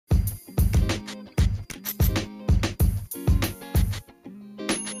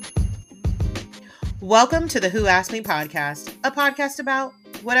Welcome to the Who Asked Me podcast, a podcast about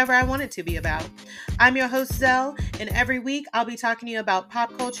whatever I want it to be about. I'm your host, Zell, and every week I'll be talking to you about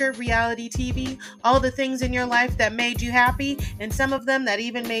pop culture, reality TV, all the things in your life that made you happy, and some of them that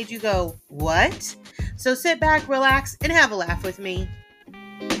even made you go, what? So sit back, relax, and have a laugh with me.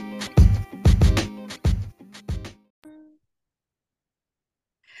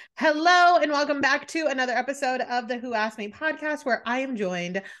 Hello, and welcome back to another episode of the Who Asked Me podcast, where I am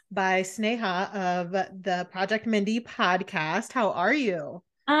joined by Sneha of the Project Mindy podcast. How are you?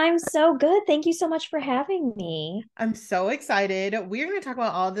 I'm so good. Thank you so much for having me. I'm so excited. We're going to talk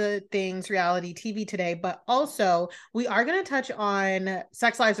about all the things reality TV today, but also we are going to touch on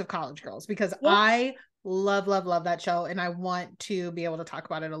Sex Lives of College Girls because Yeah. I love that show and I want to be able to talk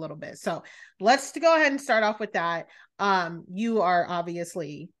about it a little bit. So let's go ahead and start off with that. You are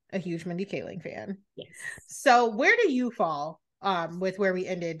obviously a huge Mindy Kaling fan. Yes. So where do you fall with where we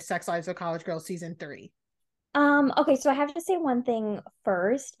ended Sex Lives of College Girls season 3? Okay, so I have to say one thing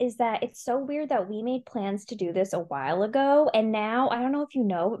first is that it's so weird that we made plans to do this a while ago, and now I don't know if you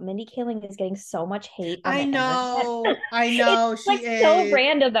know, but Mindy Kaling is getting so much hate on the internet. I know It's she like so is.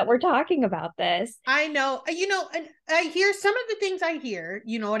 random that we're talking about this. I know, and I hear some of the things I hear,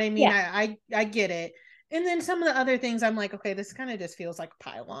 you know what I mean? Yeah. I get it. And then some of the other things I'm like, okay, this kind of just feels like a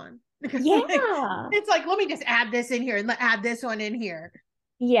pile on. Yeah. It's like, let me just add this in here and add this one in here.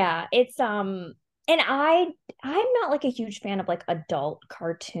 Yeah, it's and I'm not like a huge fan of like adult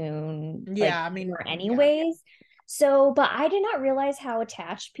cartoon like Yeah, I mean, humor yeah, anyways. So, but I did not realize how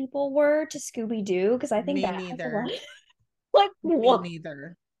attached people were to Scooby-Doo because I think me that has a lot neither. like Me what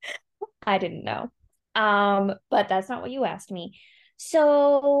neither. I didn't know. But that's not what you asked me.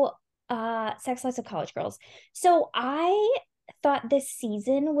 So, Sex Lives of College Girls. So I thought this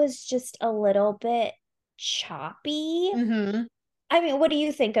season was just a little bit choppy. Mm-hmm. I mean, what do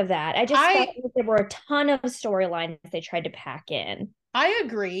you think of that? I just felt I like there were a ton of storylines they tried to pack in. I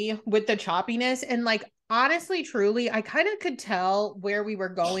agree with the choppiness and like honestly truly I kind of could tell where we were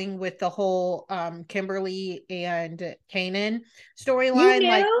going with the whole Kimberly and Kanan You storyline.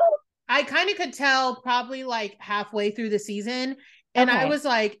 Like knew? I kind of could tell probably like halfway through the season. And I Okay. was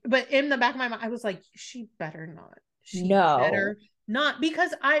like, but in the back of my mind, I was like, she better not. She No. better not.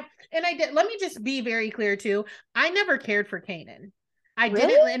 Because I did, let me just be very clear too. I never cared for Kanan. I Really?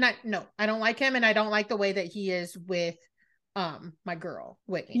 didn't, and no, I don't like him, and I don't like the way that he is with my girl,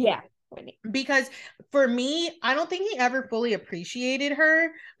 Whitney. Yeah. Because for me, I don't think he ever fully appreciated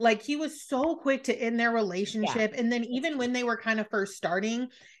her. Like he was so quick to end their Yeah. relationship. And then That's even true. when they were kind of first starting,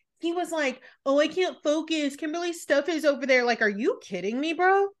 he was like, oh, I can't focus. Kimberly's stuff is over there. Like, are you kidding me,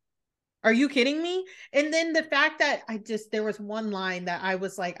 bro? Are you kidding me? And then the fact that there was one line that I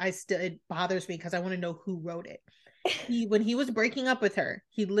was like, it bothers me because I want to know who wrote it. When he was breaking up with her,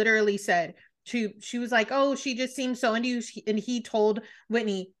 he literally said, she was like, oh, she just seems so into you. And he told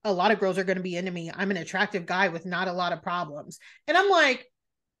Whitney, a lot of girls are going to be into me. I'm an attractive guy with not a lot of problems. And I'm like,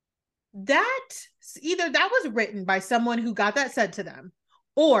 that either that was written by someone who got that said to them,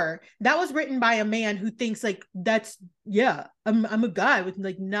 or that was written by a man who thinks like that's yeah, I'm a guy with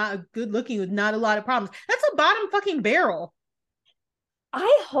like not good looking with not a lot of problems. That's a bottom fucking barrel.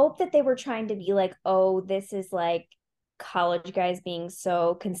 I hope that they were trying to be like, oh, this is like college guys being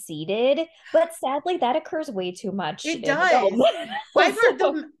so conceited, but sadly that occurs way too much It in adult does. I've heard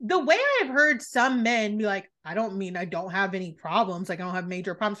also. the way I've heard some men be like, I don't mean I don't have any problems, like I don't have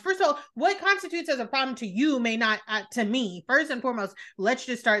major problems. First of all, what constitutes as a problem to you may not to me. First and foremost, let's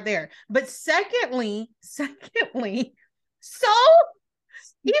just start there. But secondly, so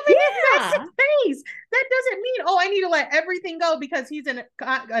even if that's Yeah. the case, that doesn't mean I need to let everything go because he's an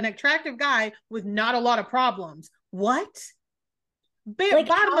attractive guy with not a lot of problems. What? Like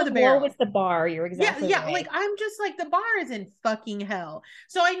Bottom of how the low is barrel. the bar? You're Yeah, exactly yeah. Like right. I'm just like the bar is in fucking hell.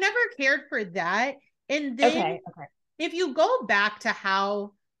 So I never cared for that. And then Okay, okay. if you go back to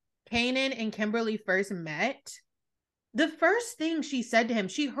how Kanan and Kimberly first met, the first thing she said to him,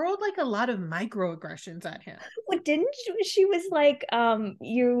 she hurled like a lot of microaggressions at him. Like didn't she was like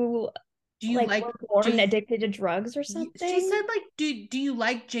you Do you like like were born Jay? addicted to drugs or She something? said like, do you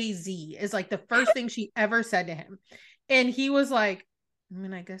like Jay-Z? Is like the first thing she ever said to him. And he was like, I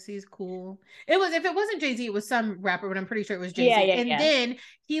mean, I guess he's cool. It was if it wasn't Jay Z, it was some rapper, but I'm pretty sure it was Jay Yeah, Z. yeah, And yeah. then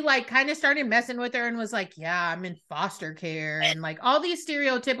he like kind of started messing with her and was like, "Yeah, I'm in foster care," and like all these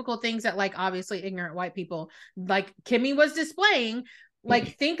stereotypical things that like obviously ignorant white people like Kimmy was displaying.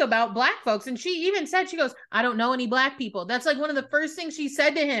 Like think about black folks, and she even said she goes, "I don't know any black people." That's like one of the first things she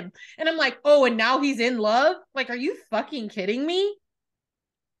said to him, and I'm like, "Oh, and now he's in love? Like, are you fucking kidding me?"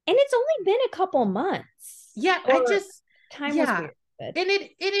 And it's only been a couple months. Yeah, I Or just time was yeah, weird. But and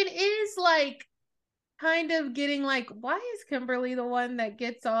it is like kind of getting like, why is Kimberly the one that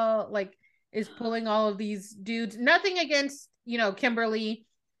gets all like is pulling all of these dudes? Nothing against, Kimberly.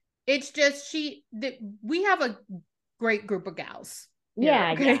 It's just we have a great group of gals here.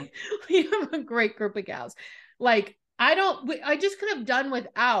 Yeah, Okay. yeah. We have a great group of gals. Like, I just could have done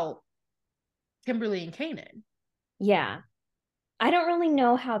without Kimberly and Kanan. Yeah. I don't really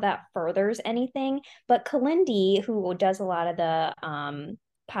know how that furthers anything, but Kalindi, who does a lot of the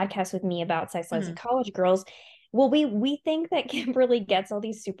podcasts with me about sex lives of Mhm. college girls, well, we think that Kimberly gets all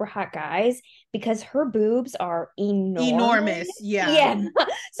these super hot guys because her boobs are enormous. Enormous. Yeah. Yeah.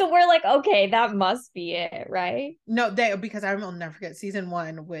 So we're like, okay, that must be it, right? No, because I will never forget season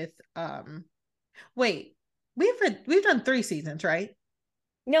 1 with wait, we've done 3 seasons, right?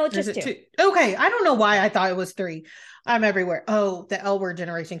 No, it's Or is just it two. 2? Okay, I don't know why I thought it was 3. I'm everywhere. Oh, the L Word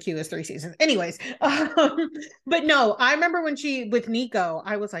Generation Q is 3 seasons. Anyways, but no, I remember when she with Nico,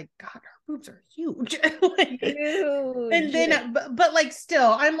 I was like, God, her boobs are huge. Like, and Huge. then, but like,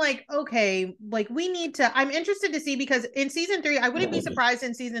 still, I'm like, okay, like we need to. I'm interested to see because in season 3, I wouldn't be surprised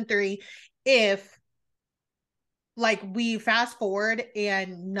in season 3 if like we fast forward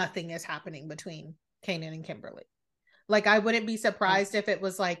and nothing is happening between Kanan and Kimberly. Like, I wouldn't be surprised if it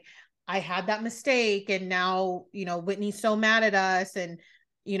was like, I had that mistake and now, Whitney's so mad at us and,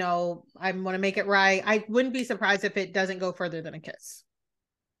 I want to make it right. I wouldn't be surprised if it doesn't go further than a kiss.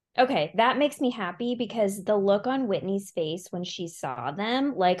 Okay, that makes me happy because the look on Whitney's face when she saw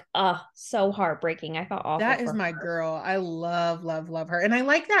them, like, so heartbreaking. I felt awful That is for my her. girl. I love, love, love her. And I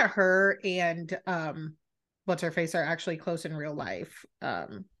like that her and, what's her face are actually close in real life.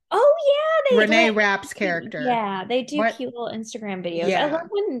 Oh yeah, they Renee like Rapp's character. yeah, they do What? cute little Instagram videos. I love Yeah.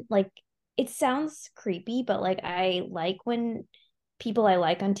 when like it sounds creepy, but like I like when people I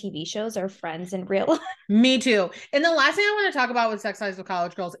like on TV shows are friends in real life. Me too. And the last thing I want to talk about with Sex Lives of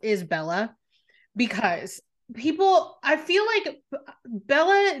College Girls is Bella, because I feel like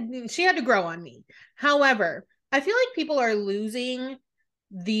Bella, she had to grow on me. However, I feel like people are losing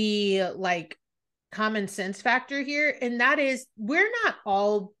the like common sense factor here. And that is, we're not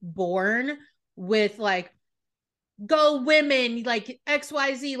all born with like, go women, like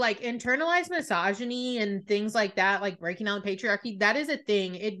XYZ, like internalized misogyny and things like that, like breaking down patriarchy. That is a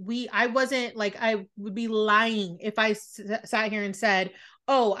thing. I wasn't like, I would be lying if I sat here and said,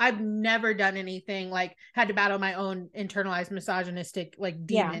 oh, I've never done anything, like had to battle my own internalized misogynistic like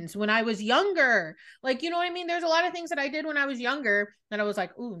Yeah. demons when I was younger. Like, you know what I mean? There's a lot of things that I did when I was younger that I was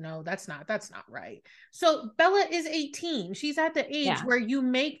like, oh no, that's not right. So Bella is 18. She's at the age Yeah. where you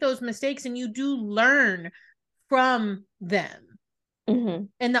make those mistakes and you do learn from them. Hmm.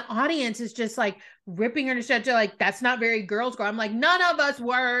 And the audience is just like ripping her to shreds. They're like, that's not very girls' girl. I'm like, none of us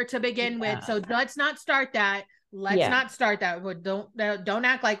were to begin with. Yeah. So let's not start that. Let's Yeah. not start that. Don't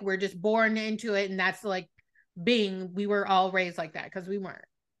act like we're just born into it. And that's like we were all raised like that, because we weren't.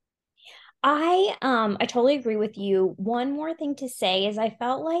 I totally agree with you. One more thing to say is I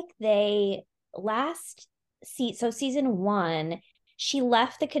felt like they last so season one, she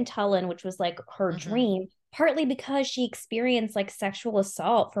left the Cantullan, which was like her Mm-hmm. dream, partly because she experienced like sexual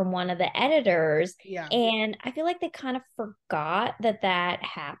assault from one of the editors. Yeah. And I feel like they kind of forgot that that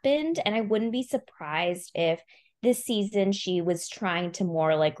happened. And I wouldn't be surprised if this season she was trying to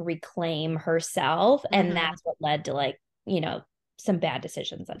more like reclaim herself. And Mm-hmm. that's what led to like, some bad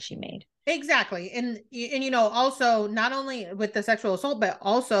decisions that she made. Exactly. And also not only with the sexual assault, but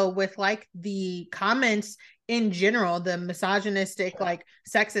also with like the comments in general, the misogynistic, like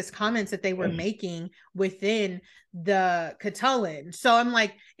sexist comments that they were making within the Catullin. So I'm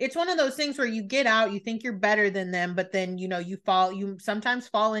like, it's one of those things where you get out, you think you're better than them, but then, you sometimes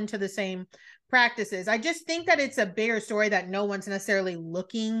fall into the same practices. I just think that it's a bigger story that no one's necessarily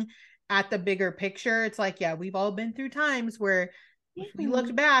looking at the bigger picture. It's like, yeah, we've all been through times where if we Yeah.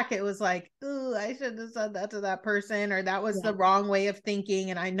 looked back, it was like, ooh, I shouldn't have said that to that person, or that was Yeah. the wrong way of thinking,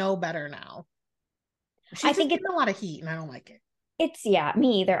 and I know better now. I She's just think getting a lot of heat, and I don't like it. yeah,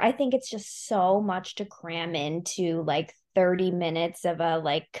 me either. I think it's just so much to cram into like 30 minutes of a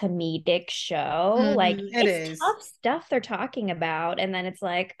like comedic show. Like It it's is. tough stuff they're talking about. And then it's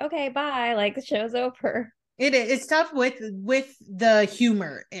like, okay, bye. Like the show's over. It is. It's tough with the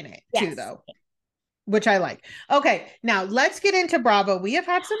humor in it too, Yes. though, which I like. Okay, now let's get into Bravo. We have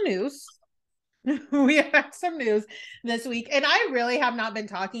had some news. We have had some news this week, and I really have not been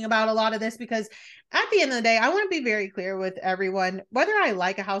talking about a lot of this because at the end of the day, I want to be very clear with everyone, whether I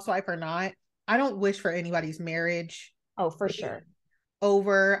like a housewife or not. I don't wish for anybody's marriage Oh, for sure.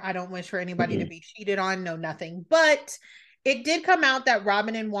 over. I don't wish for anybody to be cheated on. No, nothing. But it did come out that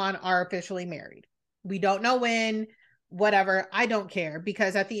Robin and Juan are officially married. We don't know when. whatever. I don't care,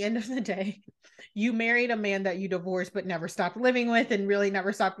 because at the end of the day, you married a man that you divorced but never stopped living with and really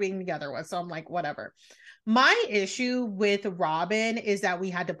never stopped being together with. So I'm like, whatever. My issue with Robin is that we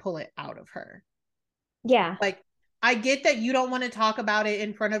had to pull it out of her. Yeah. Like, I get that you don't want to talk about it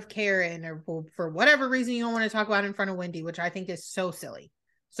in front of Karen, or for whatever reason you don't want to talk about it in front of Wendy, which I think is so silly.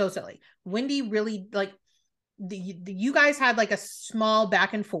 So silly. Wendy really, like, you guys had like a small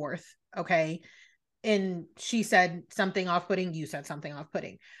back and forth, okay? And she said something off-putting, you said something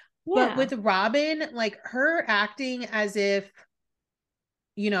off-putting. But Yeah. with Robin, like, her acting as if,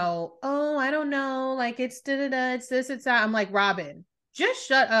 oh, I don't know, like, it's da da da, it's this, it's that. I'm like, Robin, just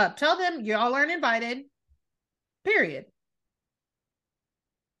shut up. Tell them y'all aren't invited. Period.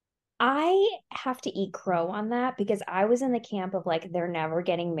 I have to eat crow on that because I was in the camp of like they're never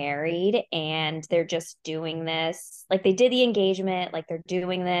getting married and they're just doing this. Like they did the engagement, like they're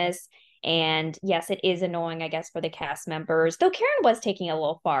doing this. And yes, it is annoying, I guess, for the cast members. Though Karen was taking it a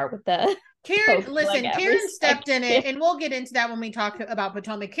little far with the Karen, post like listen, every Karen stepped in second. it, and we'll get into that when we talk about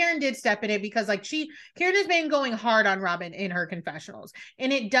Potomac. Karen did step in it because, like, Karen has been going hard on Robin in her confessionals,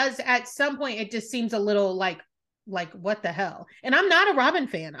 and it does at some point. It just seems a little like what the hell. And I'm not a Robin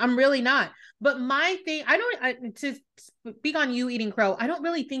fan. I'm really not. But my thing, to speak on you eating crow. I don't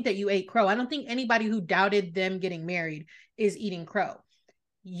really think that you ate crow. I don't think anybody who doubted them getting married is eating crow.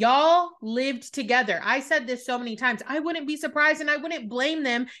 Y'all lived together. I said this so many times. I wouldn't be surprised and I wouldn't blame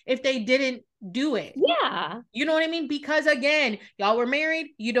them if they didn't do it. Yeah. You know what I mean? Because again, y'all were married,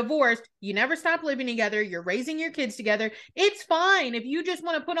 you divorced, you never stopped living together, you're raising your kids together. It's fine if you just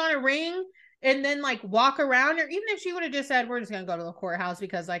want to put on a ring and then like walk around, or even if she would have just said, we're just going to go to the courthouse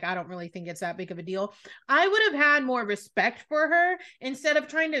because like I don't really think it's that big of a deal. I would have had more respect for her instead of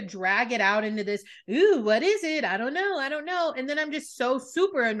trying to drag it out into this, ooh, what is it? I don't know. I don't know. And then I'm just so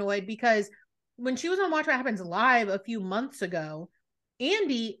super annoyed because when she was on Watch What Happens Live a few months ago,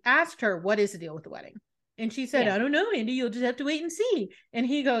 Andy asked her, what is the deal with the wedding? And she said, Yeah. I don't know, Andy, you'll just have to wait and see. And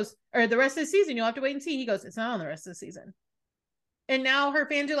he goes, or the rest of the season, you'll have to wait and see. He goes, it's not on the rest of the season. And now her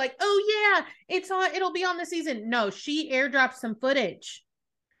fans are like, oh yeah, it'll be on the season. No, she airdropped some footage.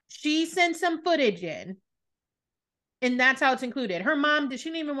 She sent some footage in. And that's how it's included. Her mom, she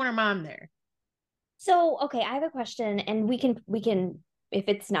didn't even want her mom there. So, okay, I have a question, and we can if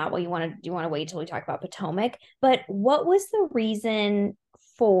it's not what you want to do, you want to wait till we talk about Potomac. But what was the reason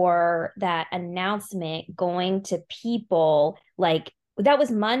for that announcement going to people like that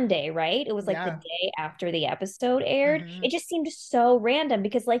was Monday, right? It was like the Yeah. day after the episode aired. Mm-hmm. It just seemed so random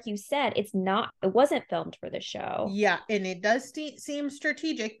because, like you said, it wasn't filmed for the show. Yeah. And it does seem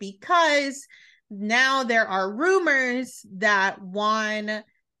strategic because now there are rumors that Juan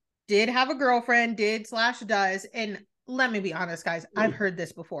did have a girlfriend, did slash does. And let me be honest, guys, I've heard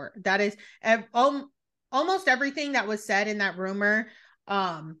this before. That is almost everything that was said in that rumor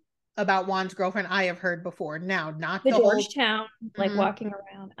about Juan's girlfriend, I have heard before. Now, not The the whole, Georgetown, like mm, walking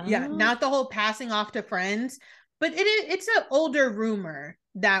around. yeah, Oh, not the whole passing off to friends, but it's an older rumor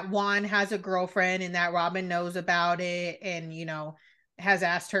that Juan has a girlfriend and that Robin knows about it, and has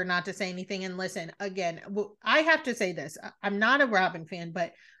asked her not to say anything. And listen, again, I have to say this: I'm not a Robin fan,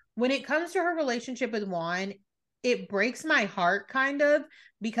 but when it comes to her relationship with Juan, it breaks my heart kind of,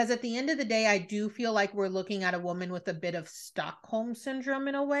 because at the end of the day, I do feel like we're looking at a woman with a bit of Stockholm syndrome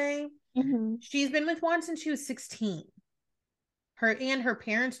in a way. mm-hmm. She's been with Juan since she was 16. Her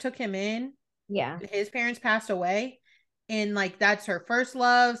parents took him in. Yeah, His parents passed away. And like that's her first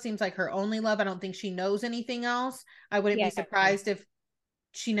love, seems like her only love. I don't think she knows anything else. I wouldn't be yeah. surprised if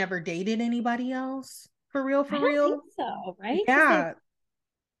she never dated anybody else. For real, I for don't think real. so, right? Because they Yeah.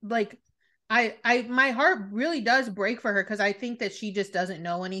 Like my heart really does break for her because I think that she just doesn't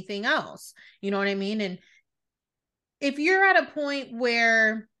know anything else. You know what I mean? And if you're at a point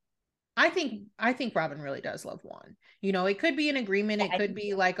where I think Robin really does love Juan. It could be an agreement. It I could think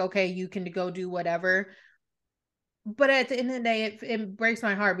be so. like, okay, you can go do whatever. But at the end of the day, it breaks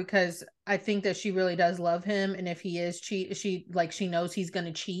my heart because I think that she really does love him. And if he is she knows he's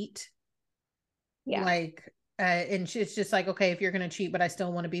gonna cheat. Yeah. Like and it's just like, okay, if you're gonna cheat, but I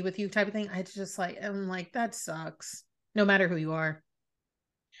still want to be with you type of thing. I just like, I'm like, that sucks. No matter who you are.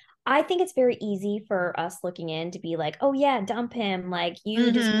 I think it's very easy for us looking in to be like, oh yeah, dump him. Like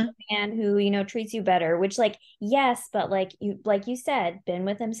you just want Mm-hmm. a man who, treats you better, which like, yes, but like you said, been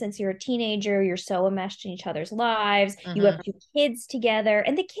with him since you're a teenager, you're so enmeshed in each other's lives, you have Mm-hmm. two kids together,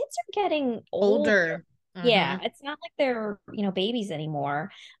 and the kids are getting older. Older. Yeah, Mm-hmm. it's not like they're, babies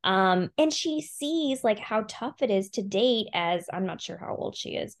anymore. And she sees like how tough it is to date as I'm not sure how old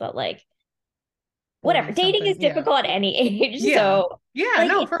she is, but like whatever. 40 Dating is something. Yeah. difficult at any age. Yeah. So Yeah. like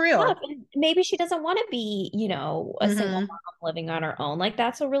No, it's for tough. real. And maybe she doesn't want to be, a single Hmm. mom living on her own. Like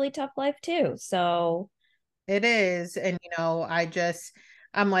that's a really tough life too. So It is. And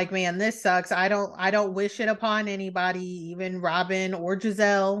I'm like, man, this sucks. I don't wish it upon anybody, even Robin or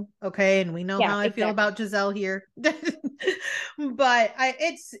Giselle. Okay. And we know yeah, how I feel exactly. about Giselle here. But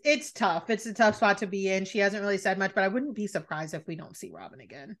it's tough. It's a tough spot to be in. She hasn't really said much, but I wouldn't be surprised if we don't see Robin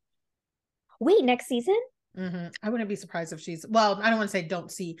again. Wait, next season? I wouldn't be surprised if well, I don't want to say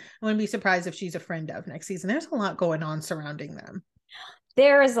don't see. I wouldn't be surprised if she's a friend of next season. There's a lot going on surrounding them.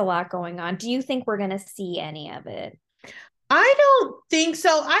 There is a lot going on. Do you think we're gonna see any of it? I don't think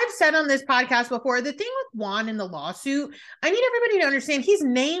so. I've said on this podcast before, the thing with Juan in the lawsuit, I need everybody to understand he's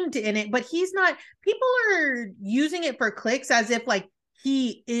named in it, but he's not, people are using it for clicks as if like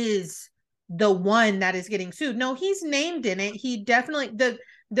he is the one that is getting sued. No, he's named in it. He definitely,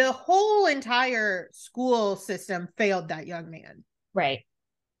 the whole entire school system failed that young man. Right.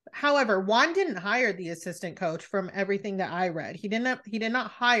 However, Juan didn't hire the assistant coach from everything that I read. He did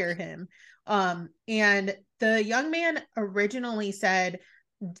not hire him. And the young man originally said,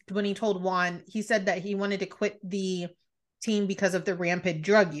 when he told Juan, he said that he wanted to quit the team because of the rampant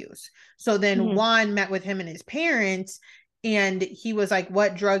drug use. So then Juan met with him and his parents, and he was like,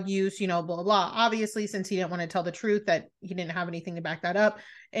 what drug use, blah, blah, blah. Obviously, since he didn't want to tell the truth, that he didn't have anything to back that up.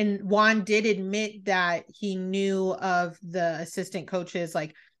 And Juan did admit that he knew of the assistant coach's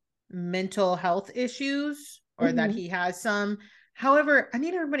like mental health issues, or that he has some. However, I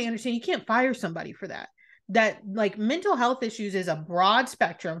need everybody to understand you can't fire somebody for that. That like mental health issues is a broad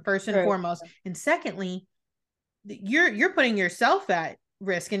spectrum, first and foremost. And secondly, you're putting yourself at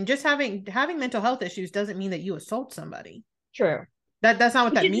risk. And just having mental health issues doesn't mean that you assault somebody. True. That's not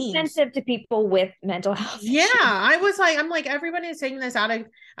what Which that is means. offensive to people with mental health Yeah, issues. I'm like, everybody is taking this out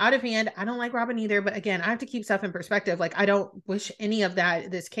of hand. I don't like Robin either, but again, I have to keep stuff in perspective. Like, I don't wish any of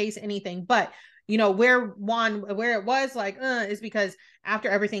this case anything, but where it was like, is because after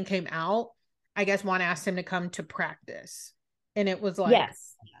everything came out, I guess Juan asked him to come to practice, and it was like,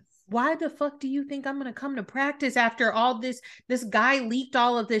 Yes. why the fuck do you think I'm gonna come to practice after all this guy leaked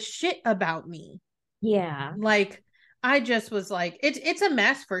all of this shit about me? Yeah. Like, I just was like, it's a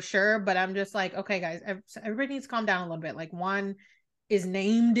mess for sure, but I'm just like, okay, guys, everybody needs to calm down a little bit. Like, Juan is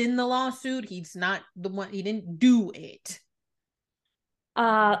named in the lawsuit. He's not the one, he didn't do it.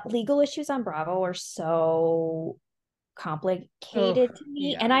 Legal issues on Bravo are so complicated to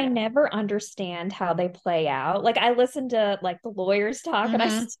me, yeah. and I never understand how they play out. Like I listen to like the lawyers talk and I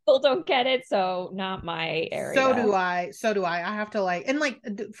still don't get it, so not my area. So do I have to like, and like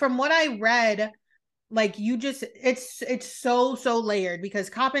from what I read, like it's so layered, because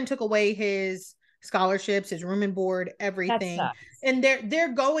Coppin took away his scholarships, his room and board, everything. And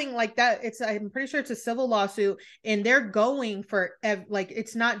they're going like that. I'm pretty sure it's a civil lawsuit, and they're going for like,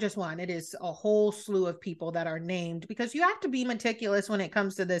 it's not just one, it is a whole slew of people that are named, because you have to be meticulous when it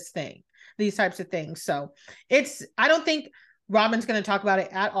comes to these types of things. So I don't think Robin's going to talk about it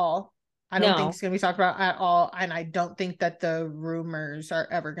at all. I don't think it's going to be talked about at all. And I don't think that the rumors are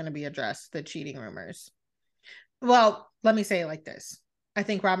ever going to be addressed, the cheating rumors. Well, let me say it like this. I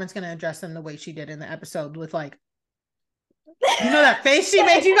think Robin's going to address them the way she did in the episode with like, that face she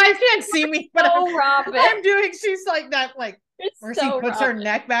made. You guys can't see me, but I'm doing, she's like that, like, where she puts her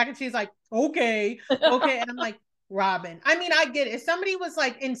neck back and she's like, okay. And I'm like, Robin. I mean, I get it. If somebody was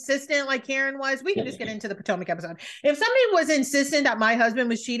like insistent, like Karen was, we can just get into the Potomac episode. If somebody was insistent that my husband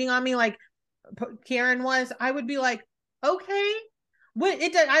was cheating on me, like Karen was, I would be like, okay.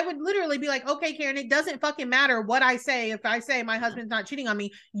 I would literally be like, okay, Karen, it doesn't fucking matter what I say. If I say my husband's not cheating on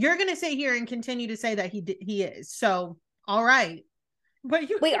me, you're gonna sit here and continue to say that he is. So, all right.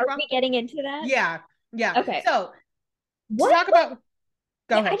 But wait, are we getting into that? Yeah. Okay. So, talk about.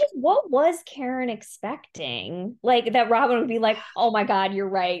 Go ahead. What was Karen expecting? Like that Robin would be like, "Oh my God, you're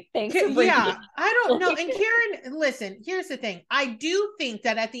right. Thanks for bringing." Yeah, I don't know. And Karen, listen, here's the thing. I do think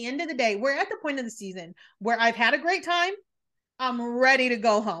that at the end of the day, we're at the point of the season where I've had a great time. I'm ready to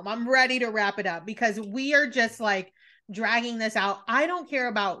go home. I'm ready to wrap it up, because we are just like dragging this out. I don't care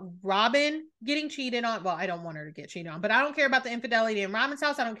about Robin getting cheated on. Well, I don't want her to get cheated on, but I don't care about the infidelity in Robin's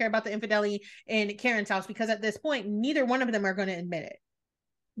house. I don't care about the infidelity in Karen's house, because at this point, neither one of them are going to admit it.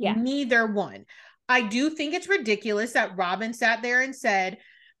 Yeah. Neither one. I do think it's ridiculous that Robin sat there and said,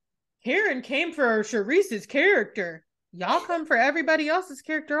 Karen came for Charisse's character. Y'all come for everybody else's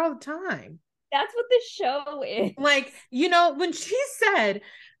character all the time. That's what the show is. Like, when she said,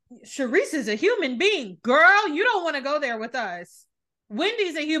 Charisse is a human being, girl, you don't want to go there with us.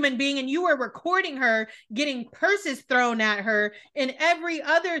 Wendy's a human being, and you were recording her getting purses thrown at her and every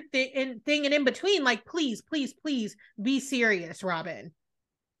other thing and in between. Like, please, please, please be serious, Robin.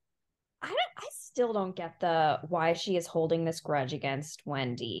 I still don't get why she is holding this grudge against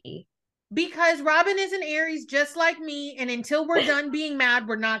Wendy. Because Robin is an Aries just like me, and until we're done being mad,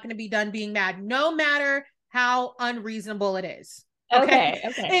 we're not going to be done being mad, no matter how unreasonable it is. Okay.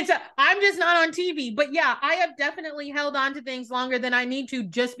 I'm just not on TV, but yeah, I have definitely held on to things longer than I need to,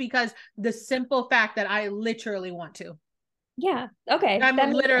 just because the simple fact that I literally want to. Yeah. Okay.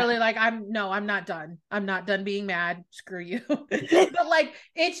 I'm literally like, I'm not done. I'm not done being mad. Screw you. But like,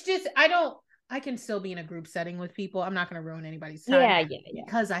 it's just, I can still be in a group setting with people. I'm not going to ruin anybody's time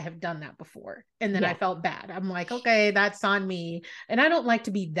because I have done that before. And then I felt bad. I'm like, okay, that's on me. And I don't like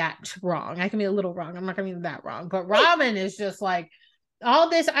to be that wrong. I can be a little wrong. I'm not going to be that wrong. But Robin is just like all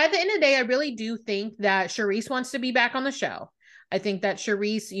this. At the end of the day, I really do think that Charisse wants to be back on the show. I think that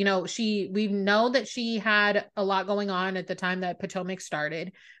Charisse, we know that she had a lot going on at the time that Potomac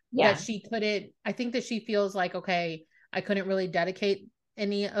started. Yeah. That she couldn't, I think that she feels like, okay, I couldn't really dedicate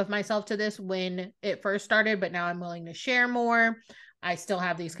any of myself to this when it first started, but now I'm willing to share more. I still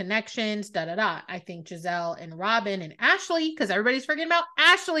have these connections, I think Giselle and Robin and Ashley, because everybody's forgetting about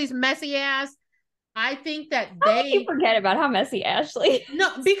Ashley's messy ass. I think that you forget about how messy Ashley. No,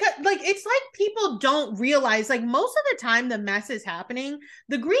 because like it's like people don't realize, like, most of the time the mess is happening.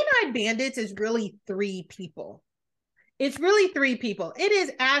 The Green-Eyed Bandits is really 3 people. It's really 3 people. It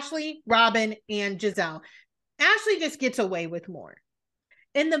is Ashley, Robin, and Giselle. Ashley just gets away with more.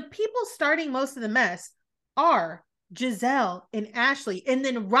 And the people starting most of the mess are Giselle and Ashley. And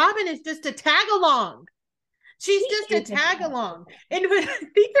then Robin is just a tag along. She's just a tag along. And I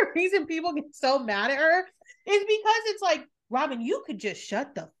think the reason people get so mad at her is because it's like, Robin, you could just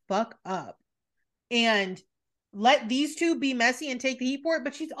shut the fuck up and let these 2 be messy and take the heat for it.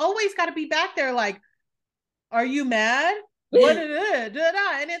 But she's always got to be back there like, are you mad? What is it?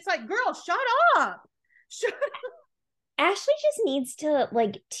 And it's like, girl, shut up. Shut up. Ashley just needs to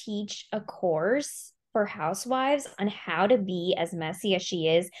like teach a course for housewives on how to be as messy as she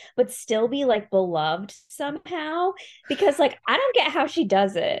is, but still be like beloved somehow. Because like, I don't get how she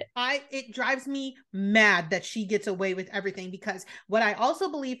does it. It drives me mad that she gets away with everything, because what I also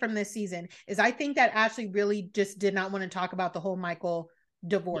believe from this season is I think that Ashley really just did not want to talk about the whole Michael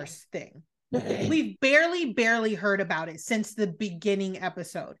divorce thing. We've barely heard about it since the beginning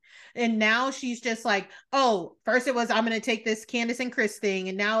episode. And now she's just like, oh, first it was, I'm going to take this Candace and Chris thing.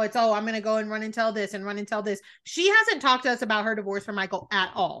 And now it's, oh, I'm going to go and run and tell this and run and tell this. She hasn't talked to us about her divorce from Michael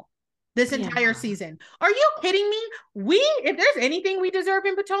at all this entire season. Are you kidding me? If there's anything we deserve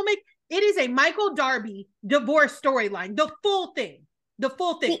in Potomac, it is a Michael Darby divorce storyline. The full thing.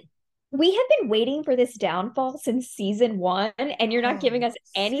 We have been waiting for this downfall since season 1, and you're not giving us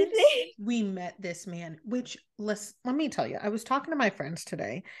anything. We met this man, which let me tell you, I was talking to my friends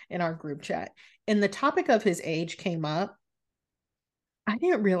today in our group chat, and the topic of his age came up. I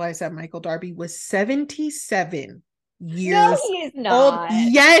didn't realize that Michael Darby was 77 years old. No, he is not.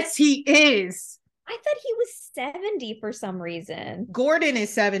 Yes, he is. I thought he was 70 for some reason. Gordon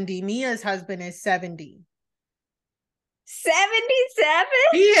is 70. Mia's husband is 70. 77?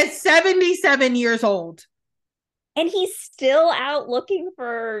 He is 77 years old. And he's still out looking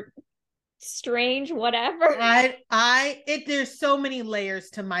for strange whatever. There's so many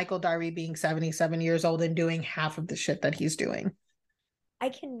layers to Michael Darby being 77 years old and doing half of the shit that he's doing. I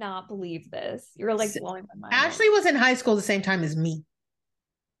cannot believe this. You're like blowing my mind. Ashley was in high school the same time as me.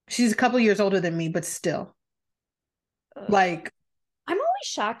 She's a couple years older than me, but still. Like, I'm always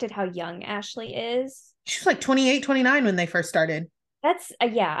shocked at how young Ashley is. She was like 28, 29 when they first started. That's,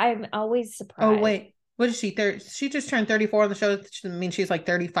 I'm always surprised. Oh, wait. What is she? She just turned 34 on the show. I mean, she's like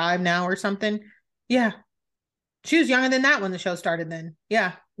 35 now or something. Yeah. She was younger than that when the show started then.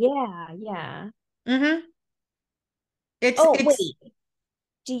 Yeah. Yeah. Mm-hmm. Wait.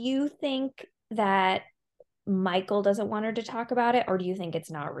 Do you think that Michael doesn't want her to talk about it, or do you think it's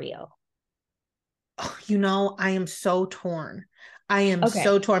not real? Oh, I am so torn. I am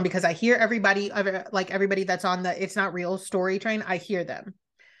so torn because I hear everybody that's on the It's Not Real story train. I hear them.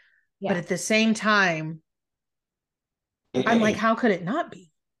 Yeah. But at the same time, I'm like, how could it not be?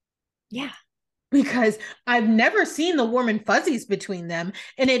 Yeah. Because I've never seen the warm and fuzzies between them.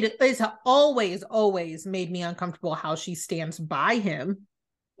 And it is always made me uncomfortable how she stands by him.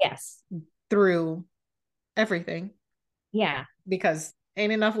 Yes. Through everything. Yeah. Because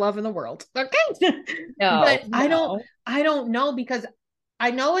ain't enough love in the world. Okay. No, but no. I don't know, because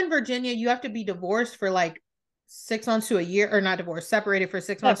I know in Virginia you have to be divorced for like 6 months to a year, or not divorced, separated for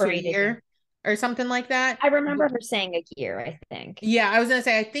 6 months to a year. or something like that. I remember her saying a year, I think. Yeah, I was gonna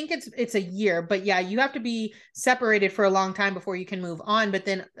say I think it's a year, but yeah, you have to be separated for a long time before you can move on. But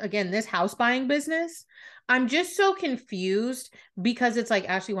then again, this house buying business, I'm just so confused because it's like,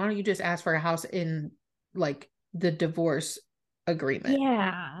 Ashley, why don't you just ask for a house in like the divorce agreement?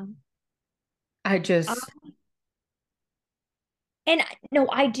 Yeah. I Uh, just and no,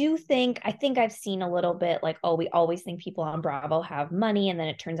 I think I've seen a little bit like, oh, we always think people on Bravo have money, and then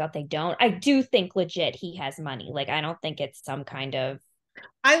it turns out they don't. I do think legit he has money. Like, I don't think it's some kind of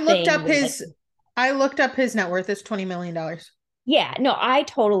I looked thing up where like, his net worth is $20 million. yeah, no, I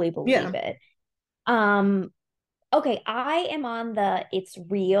totally believe Yeah. it. Um, okay, I am on the it's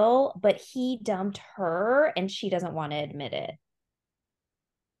real, but he dumped her and she doesn't want to admit it.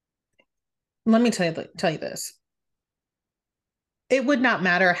 Let me tell you this. It would not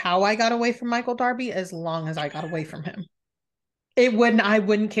matter how I got away from Michael Darby as long as I got away from him. I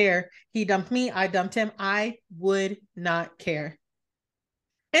wouldn't care. He dumped me, I dumped him. I would not care.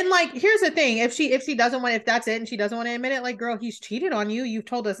 And like, here's the thing: if she doesn't want, if that's it, and she doesn't want to admit it, like, girl, he's cheated on you. You've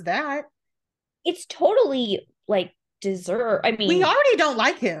told us that. It's totally like deserve. I We mean, already don't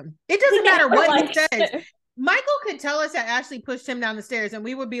like him. It we doesn't matter never what he like says. Michael could tell us that Ashley pushed him down the stairs, and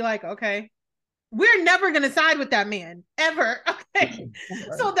we would be like, okay, we're never gonna side with that man ever. Okay,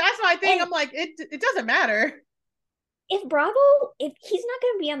 never. so that's my thing. And I'm like, it doesn't matter. if Bravo, if he's not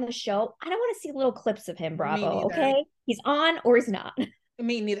going to be on the show, I don't want to see little clips of him, Me Bravo. neither. Okay. He's on or he's not.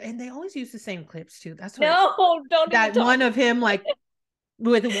 Me neither. And they always use the same clips too. That's what No, don't even that talk. one of him like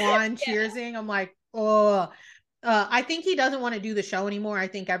with Juan Yeah. cheersing. I'm like, oh, I think he doesn't want to do the show anymore. I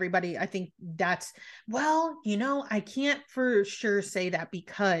think that's, well, I can't for sure say that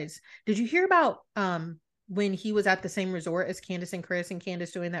because did you hear about when he was at the same resort as Candace and Chris and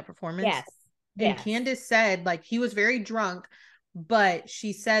Candace doing that performance? Yes. And Yes. Candace said like he was very drunk, but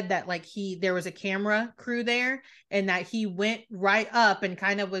she said that like there was a camera crew there and that he went right up and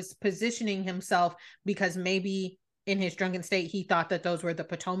kind of was positioning himself because maybe in his drunken state he thought that those were the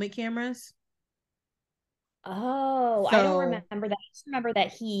Potomac cameras. Oh, I don't So remember that. I just remember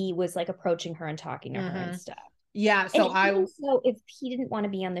that he was like approaching her and talking to her and mm-hmm. stuff. Yeah, And so even so, if he didn't want to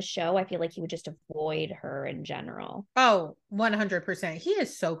be on the show, I feel like he would just avoid her in general. oh, 100%. He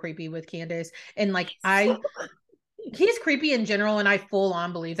is so creepy with Candace. And like So he's creepy in general, and I full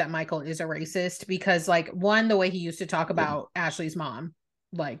on believe that Michael is a racist because like one, the way he used to talk about Ashley's mom,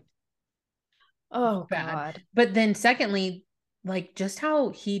 like oh bad. God. But then secondly, like just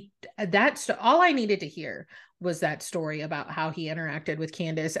how that's all I needed to hear was that story about how he interacted with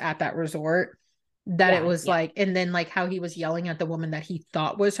Candace at that resort. That it Yeah, was yeah. like, and then like how he was yelling at the woman that he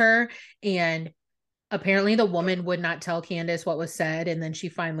thought was her. And apparently the woman would not tell Candace what was said. And then she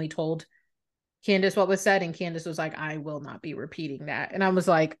finally told Candace what was said. And Candace was like, I will not be repeating that. And I was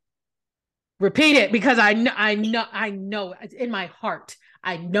like, repeat it because I know in my heart,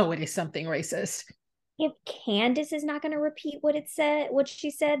 I know it is something racist. If Candace is not going to repeat what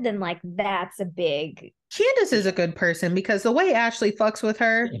she said, then like that's a big Candace is a deal. good person because the way Ashley fucks with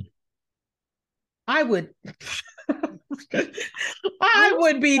her, I would I I'm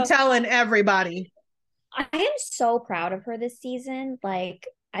would be so, telling everybody. I am so proud of her this season. Like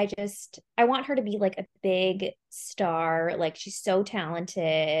I want her to be like a big star. Like she's so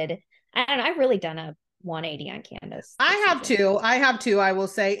talented. And I've really done a 180 on Candace I this have season. to. I have to, I will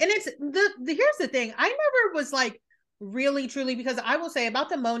say. And it's the here's the thing. I never was like really truly because I will say about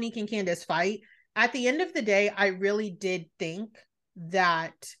the Monique and Candace fight, at the end of the day, I really did think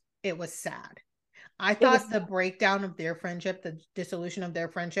that it was sad. I It was thought the breakdown of their friendship, the dissolution of their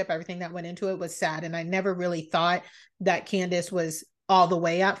friendship, everything that went into it was sad. And I never really thought that Candace was all the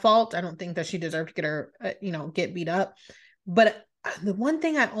way at fault. I don't think that she deserved to get her, get beat up. But the one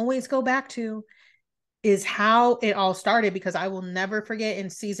thing I always go back to is how it all started because I will never forget in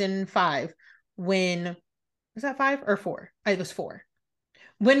season 5 when was that 5 or 4? It was 4.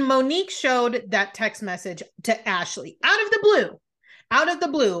 When Monique showed that text message to Ashley out of the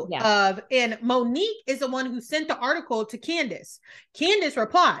blue yeah. and Monique is the one who sent the article to Candace. Candace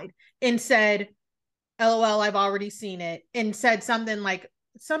replied and said, LOL, I've already seen it, and said something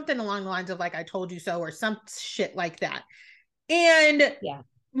along the lines of like, I told you so, or some shit like that. And Yeah.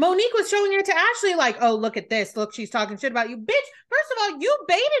 Monique was showing it to Ashley, like, oh, look at this. Look, she's talking shit about you. Bitch, first of all, you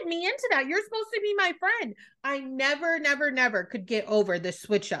baited me into that. You're supposed to be my friend. I never, never, never could get over the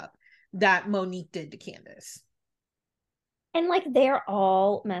switch up that Monique did to Candace. And like they're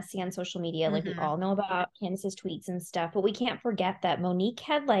all messy on social media. Like we Mm-hmm. all know about Candace's tweets and stuff, but we can't forget that Monique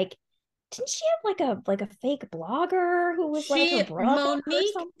had like didn't she have like a fake blogger who was like her brother or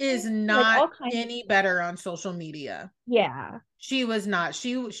Monique is something? Like not all kinds of any stuff. better on social media. Yeah. She was not.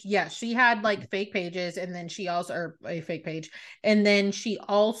 Yes, she had like fake pages, and then she also, or a fake page, and then she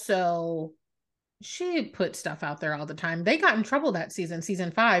put stuff out there all the time. They got in trouble that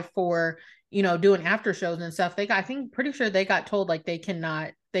season 5, for, doing after shows and stuff. I think, pretty sure they got told like they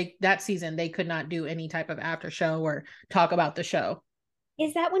cannot, that season they could not do any type of after show or talk about the show.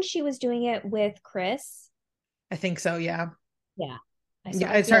 Is that when she was doing it with Chris? I think so, yeah. Yeah.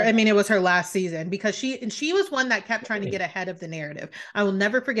 Yeah, I it's feel her. like I mean, it was her last season, because she was one that kept trying to get ahead of the narrative. I will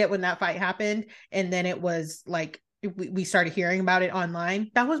never forget when that fight happened, and then it was like we started hearing about it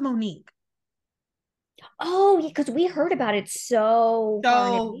online. That was Monique. oh, yeah, because we heard about it so far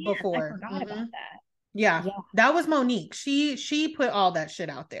in So advance. I before, forgot about that. yeah, Yeah. that was Monique. She put all that shit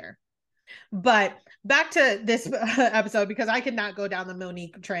out there. But back to this episode, because I could not go down the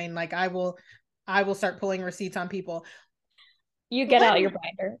Monique train. Like, I will start pulling receipts on people. You get Let out your me,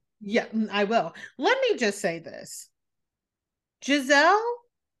 binder. yeah, I will. Let me just say this: Giselle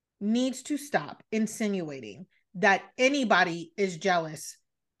needs to stop insinuating that anybody is jealous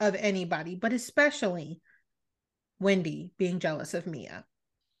of anybody, but especially Wendy being jealous of Mia.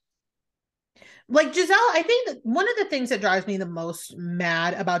 Like, Giselle, I think that one of the things that drives me the most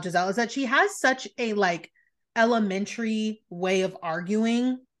mad about Giselle is that she has such a like elementary way of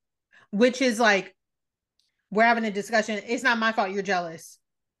arguing, which is like, we're having a discussion. It's not my fault you're jealous.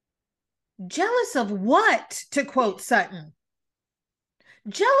 Jealous of what? To quote Sutton.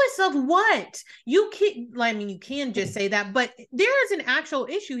 Jealous of what? You can, I mean, you can just say that, but there is an actual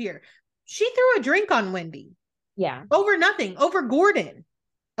issue here. She threw a drink on Wendy Yeah. over nothing, over Gordon.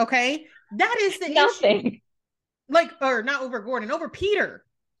 Okay. That is the issue. Nothing. Like, or not over Gordon, over Peter,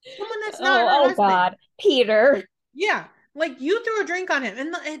 someone that's not her Oh husband. God. Peter. Yeah. Like, you threw a drink on him.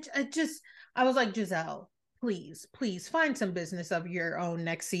 And I was like, Giselle, please find some business of your own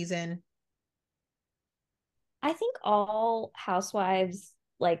next season. I think all housewives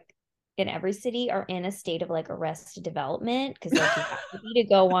like in every city are in a state of like arrested development because like you have to be to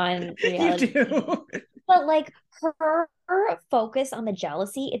go on You reality TV. do. But like her focus on the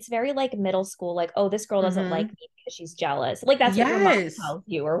jealousy, it's very like middle school, like, oh, this girl doesn't like Mm-hmm. me because she's jealous. Like that's what your mom Yes. tells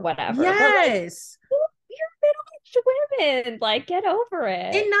you or whatever. But like Yes. you're middle-aged women, like get over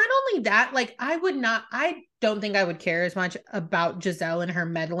And it. not only that, like, I don't think I would care as much about Giselle and her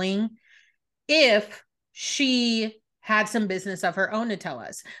meddling if she had some business of her own to tell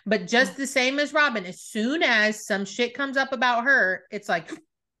us. But just the same as Robin, as soon as some shit comes up about her, it's like,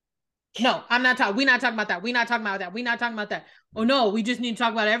 no, I'm not talking. We're not talking about that. We're not talking about that. We're not talking about that. Oh no, we just need to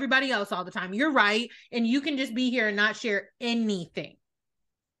talk about everybody else all the time. You're right. And you can just be here and not share anything.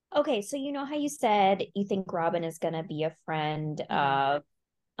 Okay, so you know how you said you think Robin is gonna be a friend of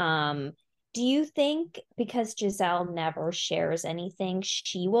do you think because Giselle never shares anything,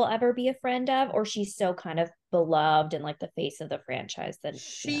 she will ever be a friend of, or she's so kind of beloved and like the face of the franchise that no?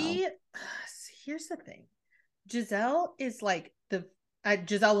 She, here's the thing. Giselle is like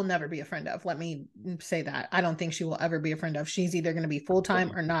Giselle will never be a friend of. Let me say that. I don't think she will ever be a friend of. She's either going to be full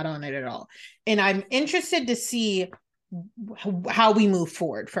time or not on it at all. And I'm interested to see how we move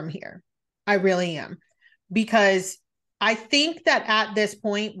forward from here. I really am. Because I think that at this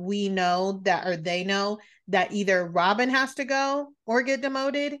point, we know that, or they know that either Robin has to go or get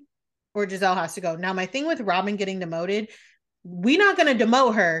demoted, or Giselle has to go. Now, my thing with Robin getting demoted, we're not going to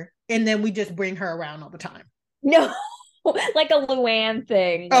demote her and then we just bring her around all the time. No, like a Luann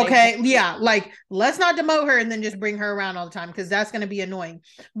thing. Okay, yeah, like, let's not demote her and then just bring her around all the time, because that's going to be annoying.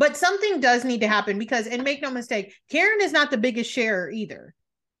 But something does need to happen, because, and make no mistake, Karen is not the biggest sharer either.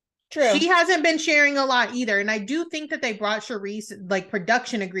 True. She hasn't been sharing a lot either. And I do think that they brought Charisse, like,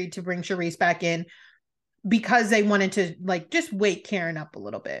 production agreed to bring Charisse back in because they wanted to, like, just wake Karen up a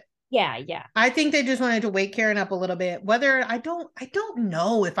little bit. Yeah, yeah. I think they just wanted to wake Karen up a little bit. Whether I don't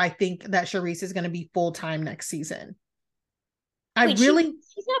know if I think that Charisse is going to be full time next season. I Wait, really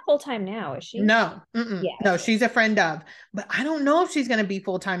she's not full time now, is she? no, Yeah. no, Okay. she's a friend of, but I don't know if she's going to be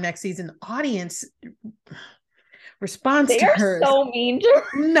full time next season. The audience response They to are her is so mean to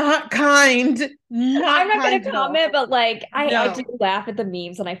her. not kind, I'm not not kind gonna at all. comment, but like I do No, laugh at the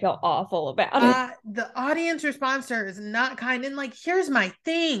memes and I feel awful about it. the audience response to her is not kind. And like, here's my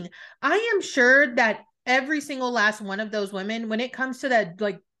thing: I am sure that every single last one of those women, when it comes to that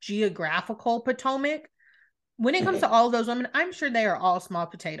like geographical Potomac, when it comes to all of those women, I'm sure they are all small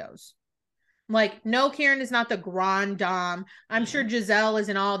potatoes. Like, no, Karen is not the grand dame. I'm sure Giselle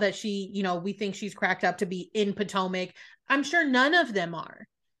isn't all that she, we think she's cracked up to be in Potomac. I'm sure none of them are.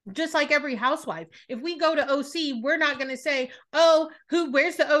 just like every housewife. If we go to OC, we're not going to say, oh,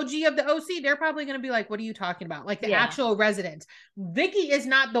 where's the OG of the OC? They're probably going to be like, what are you talking about? Like the actual residents. Vicky is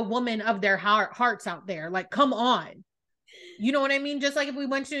not the woman of their hearts out there. Like, come on. You know what I mean? Just like if we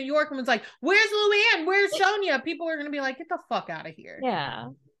went to New York and was like, where's Luann? Where's Sonia? People are going to be like, get the fuck out of here. Yeah.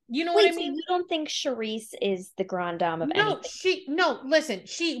 You know what I mean? So you don't think Charisse is the grand dame of anything? Listen,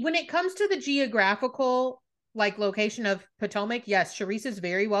 when it comes to the geographical like location of Potomac, yes, Charisse is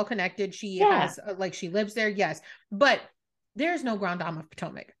very well connected. She has like she lives there, yes. But there's no grand dame of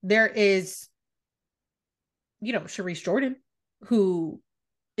Potomac. There is, Charisse Jordan, who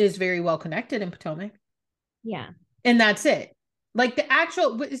is very well connected in Potomac. Yeah. And that's it. Like the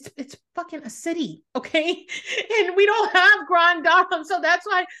actual, it's fucking a city, okay? And we don't have grand dames. So that's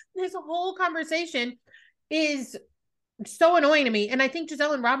why this whole conversation is so annoying to me. And I think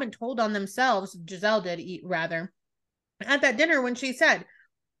Giselle and Robin told on themselves, Giselle did rather, at that dinner when she said,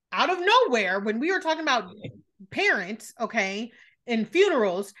 out of nowhere, when we were talking about parents, okay, and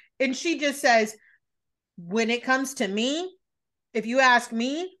funerals, and she just says, when it comes to me, if you ask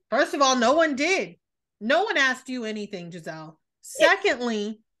me, first of all, no one did. No one asked you anything, Giselle.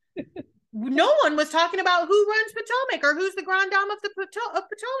 Secondly, no one was talking about who runs Potomac or who's the grand dame of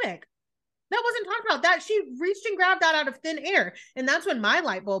Potomac. That wasn't talked about. That she reached and grabbed that out of thin air. And that's when my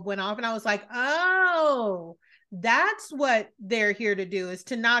light bulb went off and I was like, oh, that's what they're here to do, is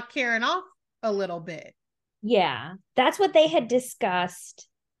to knock Karen off a little bit. Yeah. That's what they had discussed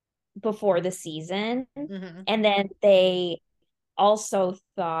before the season. Mm-hmm. And then they also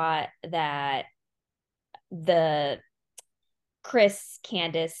thought that the Chris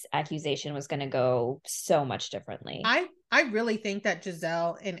Candace accusation was going to go so much differently. I really think that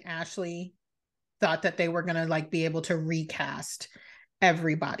Giselle and Ashley thought that they were going to like be able to recast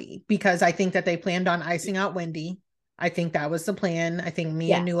everybody, because I think that they planned on icing out Wendy. I think that was the plan. I think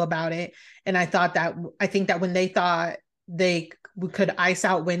Mia knew about it. And I think that when they thought they could ice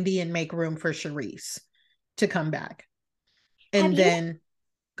out Wendy and make room for Charisse to come back. And then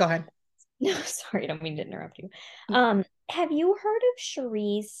go ahead. No, sorry, I don't mean to interrupt you. Have you heard of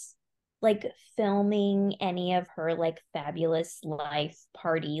Charisse like filming any of her like fabulous life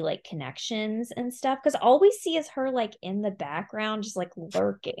party like connections and stuff? Because all we see is her like in the background, just like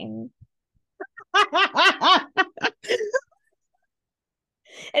lurking.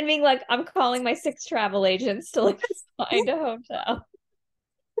 And being like, I'm calling my 6 travel agents to like find a hotel.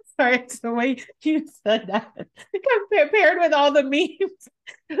 Sorry, it's the way you said that. Compared with all the memes.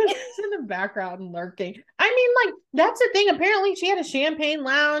 It's in the background lurking. I mean, like, that's the thing. Apparently she had a champagne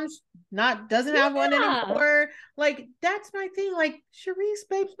lounge, doesn't have one anymore. Like, that's my thing. Like, Charisse,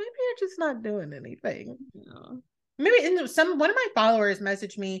 babes, maybe you're just not doing anything. No. Maybe one of my followers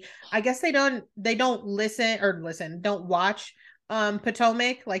messaged me. I guess they don't don't watch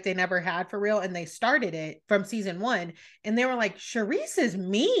Potomac, like they never had for real, and they started it from season 1, and they were like, Charisse is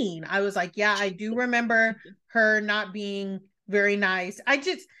mean. I was like, yeah, I do remember her not being very nice.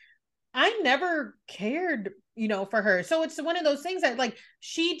 I never cared, for her. So it's one of those things that like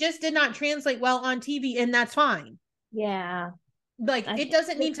she just did not translate well on TV, and that's fine. Yeah. Like it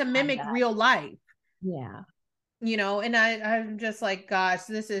doesn't need to mimic real life. Yeah. And I'm just like, gosh,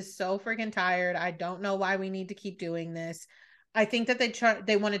 this is so freaking tired. I don't know why we need to keep doing this. I think that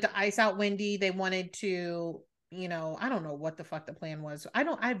they wanted to ice out Wendy. They wanted to, I don't know what the fuck the plan was.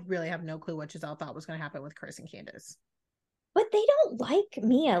 I really have no clue what Giselle thought was going to happen with Chris and Candace. But they don't like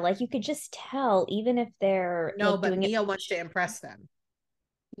Mia. Like you could just tell, even if they're but Mia wants to impress them.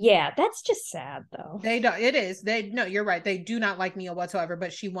 Yeah, that's just sad though. They don't. It is. You're right. They do not like Mia whatsoever,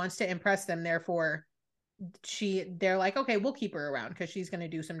 but she wants to impress them. Therefore, they're like, okay, we'll keep her around because she's going to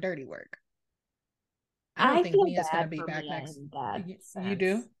do some dirty work. I don't think Mia's going to be back next. You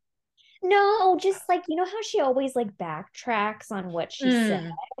do? No, just like, how she always like backtracks on what she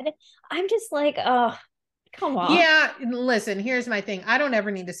said. I'm just like, oh, come on. Yeah, listen, here's my thing. I don't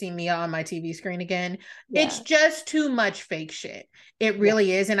ever need to see Mia on my TV screen again. Yeah. It's just too much fake shit. It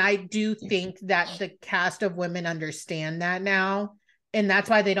really is. And I do think that the cast of women understand that now. And that's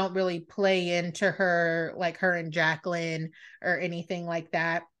why they don't really play into her, like her and Jacqueline or anything like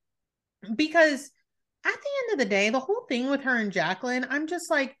that. Because at the end of the day, the whole thing with her and Jacqueline, I'm just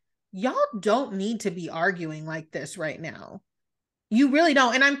like, y'all don't need to be arguing like this right now. You really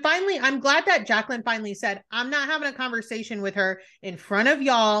don't. And I'm glad that Jacqueline finally said, I'm not having a conversation with her in front of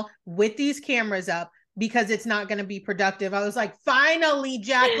y'all with these cameras up because it's not going to be productive. I was like, finally,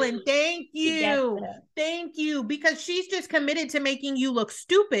 Jacqueline, thank you. Thank you. Because she's just committed to making you look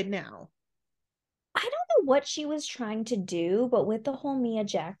stupid now. I don't know what she was trying to do, but with the whole Mia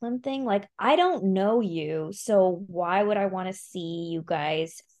Jacqueline thing, like, I don't know you. So why would I want to see you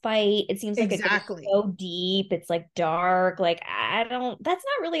guys fight. It seems like it goes Exactly. so deep. It's like dark. Like I don't. That's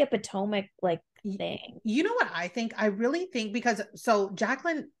not really a Potomac like Y- thing. You know what I think? I really think because so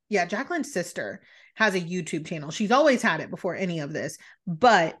Jacqueline, yeah, Jacqueline's sister has a YouTube channel. She's always had it before any of this.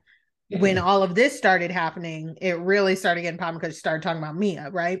 But when all of this started happening, it really started getting popping because she started talking about Mia,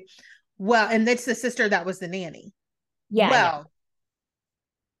 right? Well, and that's the sister that was the nanny. Yeah, yeah, Well,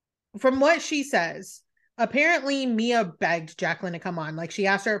 from what she says, apparently Mia begged Jacqueline to come on. Like she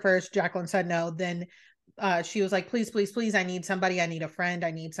asked her at first, Jacqueline said no. Then she was like, please, please, please, I need somebody. I need a friend.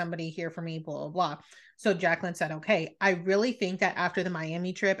 I need somebody here for me, blah, blah, blah. So Jacqueline said, okay. I really think that after the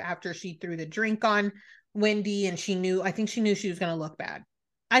Miami trip, after she threw the drink on Wendy and I think she knew she was going to look bad.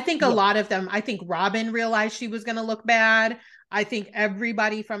 I think a yeah, lot of them, I think Robin realized she was going to look bad. I think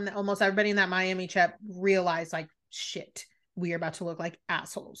everybody almost everybody in that Miami trip realized like, shit, we are about to look like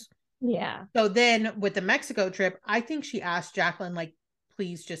assholes. yeah. So then with the Mexico trip, I think she asked Jacqueline, like,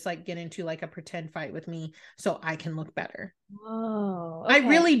 please just like get into like a pretend fight with me so I can look better. Oh, I okay.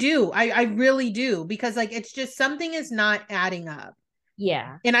 really do. I really do because like it's just something is not adding up.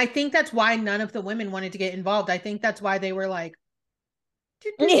 Yeah. And I think that's why none of the women wanted to get involved. I think that's why they were like,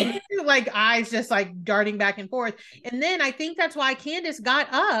 like eyes just like darting back and forth. And then I think that's why Candace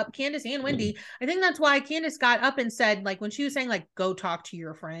and Wendy, I think that's why Candace got up and said, like, when she was saying, like, go talk to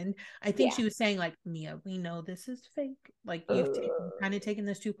your friend, I think Yeah. she was saying, like, Mia, we know this is fake. Like, you've Uh, kind of taken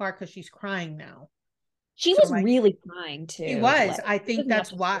this too far because she's crying now. she So, was like, really crying she too. was. Like I it was think not that's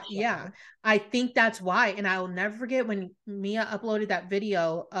just why. the Yeah. show. I think that's why. And I will never forget when Mia uploaded that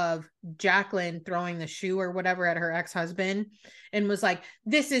video of Jacqueline throwing the shoe or whatever at her ex husband and was like,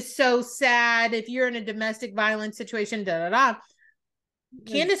 this is so sad. If you're in a domestic violence situation, da da da. It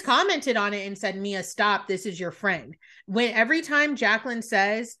Candace was commented on it and said, Mia, stop. This is your friend. When every time Jacqueline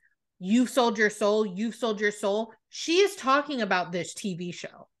says, you've sold your soul, she is talking about this TV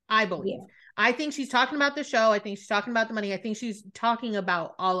show, I believe. yeah. I think she's talking about the show. I think she's talking about the money. I think she's talking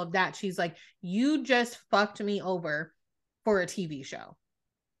about all of that. She's like, you just fucked me over for a TV show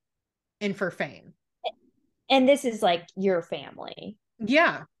and for fame. And this is like your family.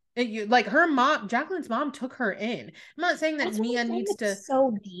 Yeah. Like her mom, Jacqueline's mom took her in. I'm not saying that That's what Mia I'm saying. needs to, It's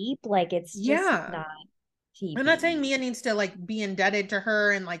so deep. Like it's just yeah. not I'm not saying TV. Mia needs to like be indebted to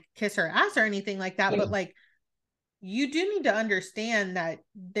her and like kiss her ass or anything like that, but like you do need to understand that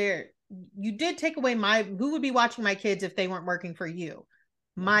you did take away who would be watching my kids if they weren't working for you,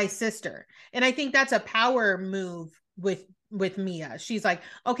 Yeah. my sister. And I think that's a power move with Mia. She's like,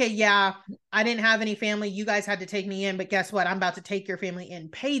 okay, yeah, I didn't have any family, you guys had to take me in, but guess what, I'm about to take your family and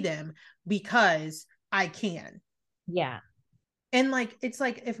pay them because I can. Yeah. And like it's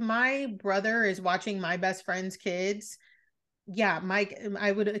like if my brother is watching my best friend's kids, yeah, Mike,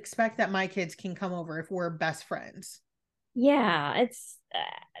 I would expect that my kids can come over if we're best friends. Yeah. It's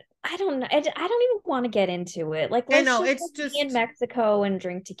I don't know. I don't even want to get into it. Like And let's no, just it's like, be in just Mexico and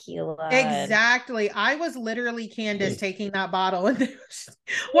drink tequila and exactly. I was literally Candace taking that bottle, and why did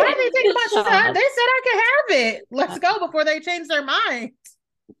yeah, they take the just bottle? She said they shots. said I could have it. Let's go before they change their mind.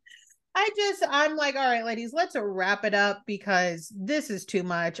 I'm like, all right, ladies, let's wrap it up because this is too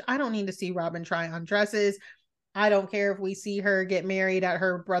much. I don't need to see Robin try on dresses. I don't care if we see her get married at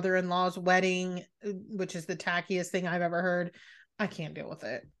her brother-in-law's wedding, which is the tackiest thing I've ever heard. I can't deal with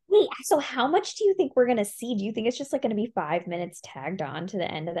it. Wait, so how much do you think we're gonna see? Do you think it's just like gonna be 5 minutes tagged on to the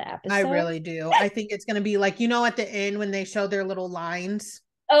end of the I episode? really do. I think it's going to be like, at the end when they show their little lines,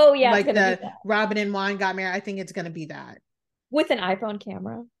 Oh yeah, it's like gonna be the that Robin and Juan got married. I think it's going to be that. with an iPhone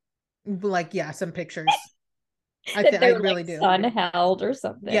camera Like, yeah, some pictures. that I their really like do. son held or Yeah,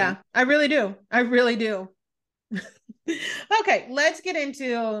 something. I really do. I really do. Okay, let's get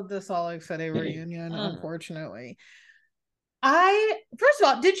into the Salt Lake City reunion, unfortunately. First of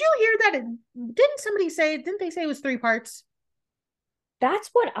all, did you hear that? Didn't they say it was 3 parts? That's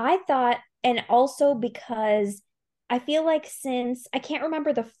what I thought. And also because I feel like since I can't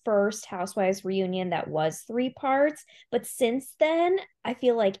remember the first Housewives reunion that was 3 parts, but since then, I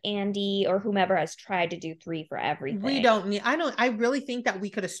feel like Andy or whomever has tried to do three for We everything. don't need, I really think that we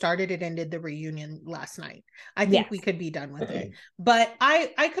could have started it and did the reunion last night. I think we Yes. could be done with it. But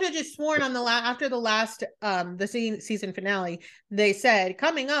I could have just sworn on after the last the season finale, they said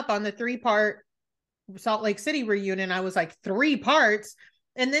coming up on the 3-part Salt Lake City reunion. I was like, 3 parts.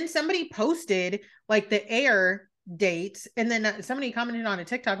 And then somebody posted like the air dates, and then somebody commented on a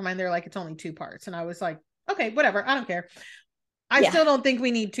TikTok of mine, they're like, it's only 2 parts. And I was like, okay, whatever, I don't care. I Yeah. still don't think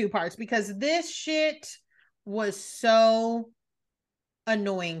we need 2 parts because this shit was so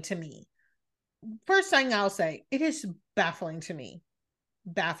annoying to me. First thing I'll say, it is baffling to me.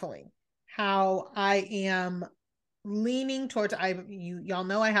 Baffling how I am. leaning towards, y'all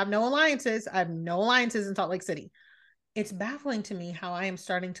know I have no alliances. I have no alliances in Salt Lake City. It's baffling to me how I am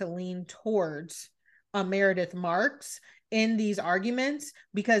starting to lean towards Meredith Marks in these arguments,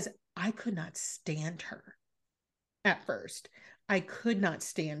 because I could not stand her at first. I could not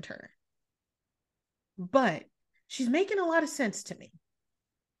stand her. But she's making a lot of sense to me.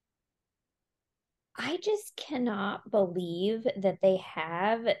 I just cannot believe that they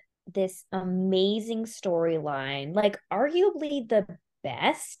have this amazing storyline, like arguably the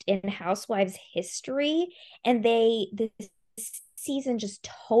best in Housewives history, and this season just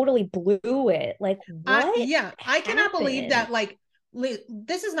totally blew it. Like, what I cannot believe happened? that. Like,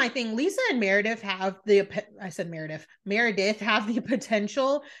 this is my thing. Lisa and Meredith have Meredith have the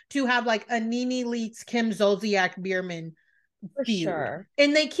potential to have like a Nene Leakes, Kim Zolciak Bierman For feud, sure.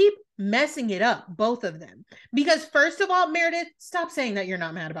 and they keep messing it up, both of them. Because first of all, Meredith, stop saying that you're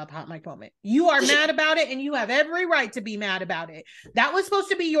not mad about the hot mic moment. You are mad about it, and you have every right to be mad about it. That was supposed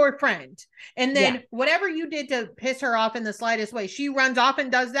to be your friend, and then Yeah. whatever you did to piss her off in the slightest way, she runs off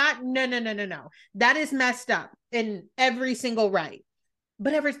and does that. No. That is messed up in every single right.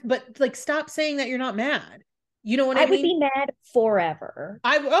 But like, stop saying that you're not mad. You know what I I would mean? be mad forever.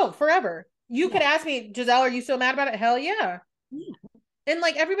 Forever. You could Yeah. ask me, Giselle, are you still mad about it? Hell yeah. And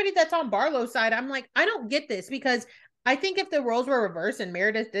like everybody that's on Barlow's side, I'm like, I don't get this, because I think if the roles were reversed and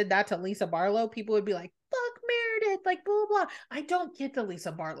Meredith did that to Lisa Barlow, people would be like, fuck Meredith, like blah, blah, blah. I don't get the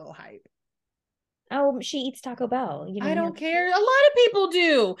Lisa Barlow hype. Oh, she eats Taco Bell. You I didn't hear don't care. A lot of people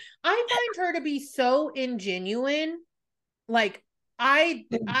do. I find her to be so ingenuine. Like,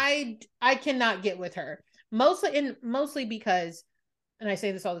 that? I cannot get with her. Mostly because, and I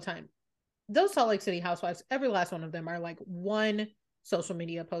say this all the time, those Salt Lake City housewives, every last one of them are like one social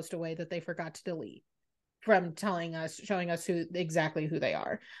media post away that they forgot to delete from showing us exactly who they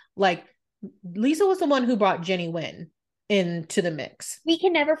are. Like, Lisa was the one who brought Jenny Wynn into the mix. We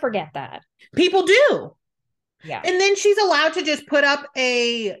can never forget that. People do. Yeah. And then she's allowed to just put up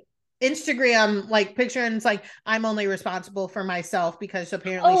a Instagram like picture, and it's like, I'm only responsible for myself, because Oh,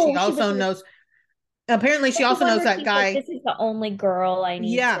 she was apparently she the also one knows where that she's like, guy. "This is the only girl I need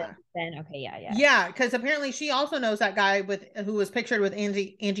to." Yeah. Then okay, yeah, yeah, Yeah, because apparently she also knows that guy who was pictured with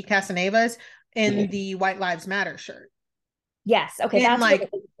Angie Casanovas in the White Lives Matter shirt. yes. Okay, And that's what like, it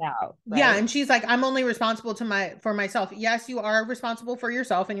was about, yeah, right? and she's like, I'm only responsible for myself. Yes, you are responsible for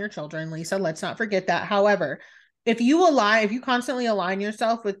yourself and your children, Lisa. Let's not forget that. However, if you constantly align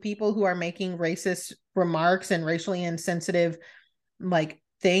yourself with people who are making racist remarks and racially insensitive like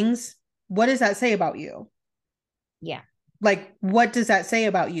things, what does that say about you? Yeah. Like, what does that say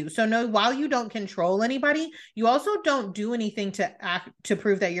about you? So no, while you don't control anybody, you also don't do anything to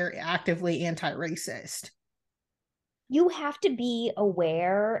prove that you're actively anti-racist. You have to be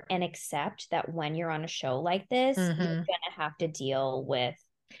aware and accept that when you're on a show like this, you're Mm-hmm. gonna have to deal with.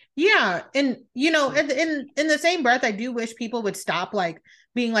 Yeah, and in the same breath, I do wish people would stop like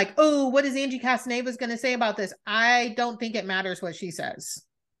being like, "Oh, what is Angie Casaneva's going to say about this?" I don't think it matters what she says.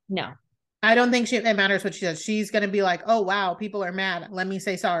 No, I don't think it matters what she says. She's going to be like, "Oh wow, people are mad. Let me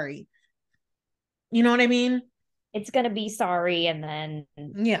say sorry." You know what I mean? it's gonna be sorry, and then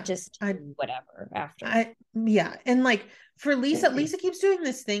Yeah. just I whatever after. yeah, and like for Lisa keeps doing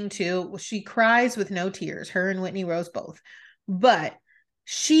this thing too. She cries with no tears. Her and Whitney Rose both, but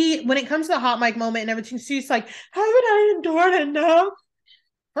when it comes to the hot mic moment and everything, she's like, "Haven't I endured enough?"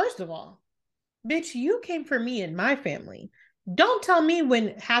 First of all, bitch, you came for me and my family. Don't tell me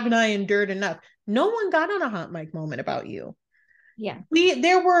when haven't I endured enough. No one got on a hot mic moment about you. Yeah.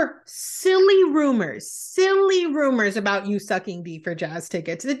 There were silly rumors about you sucking D for jazz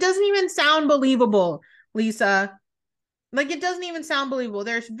tickets. It doesn't even sound believable, Lisa. Like, it doesn't even sound believable.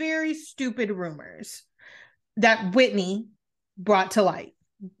 There's very stupid rumors that Whitney brought to light.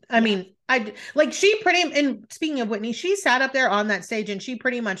 I Yeah. mean, and speaking of Whitney, she sat up there on that stage and she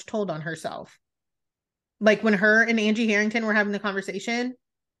pretty much told on herself. Like when her and Angie Harrington were having the conversation.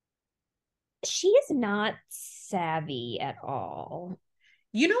 She is not savvy at all.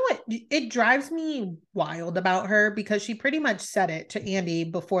 You know what? It drives me wild about her, because she pretty much said it to Andy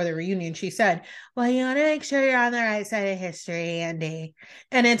before the reunion. She said, "Well, you want to make sure you're on the right side of history, Andy."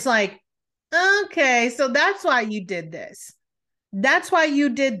 And it's like, okay, so that's why you did this. That's why you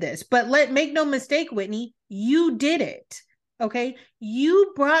did this. But make no mistake, Whitney, you did it. Okay.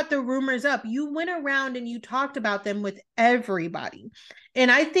 You brought the rumors up. You went around and you talked about them with everybody. And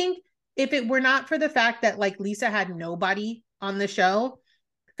I think if it were not for the fact that like Lisa had nobody on the show,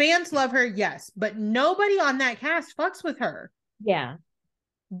 fans love her, yes, but nobody on that cast fucks with her. Yeah.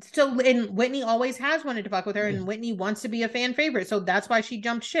 So, and Whitney always has wanted to fuck with her, and Whitney wants to be a fan favorite. So that's why she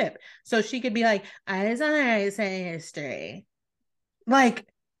jumped ship. So she could be like, I was on the right side of history. Like,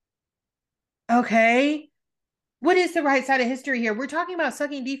 okay. What is the right side of history here? We're talking about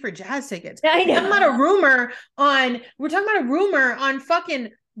sucking D for jazz tickets. I We're talking about know. a rumor on fucking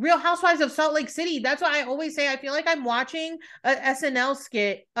Real Housewives of Salt Lake City. That's why I always say I feel like I'm watching a SNL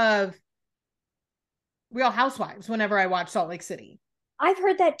skit of Real Housewives whenever I watch Salt Lake City. I've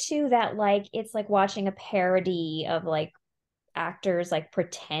heard that too, that like it's like watching a parody of like actors like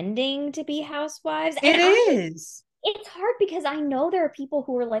pretending to be housewives. And It is. it's hard because I know there are people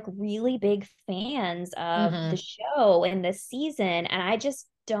who are like really big fans of the Mm-hmm. show and this season, and I just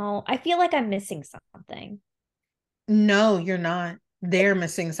don't, I feel like I'm missing something. No, you're not. They're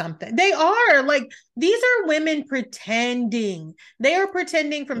missing something. They are like, these are women pretending. They are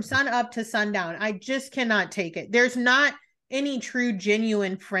pretending from sun up to sundown. I just cannot take it. There's not any true,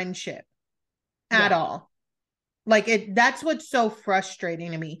 genuine friendship at Yeah. all. Like it, that's what's so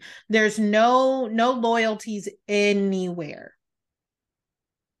frustrating to me. There's no loyalties anywhere.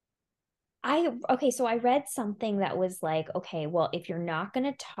 Okay, so I read something that was like, okay, well, if you're not going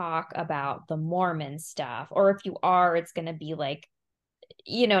to talk about the Mormon stuff, or if you are, it's going to be like,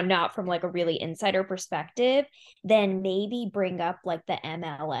 not from like a really insider perspective, then maybe bring up like the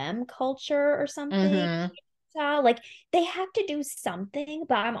MLM culture or something. Mm-hmm. Like they have to do something,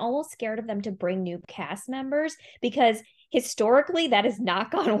 but I'm almost scared of them to bring new cast members because historically that has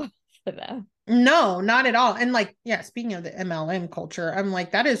not gone well for them. No, not at all. And like, yeah, speaking of the MLM culture, I'm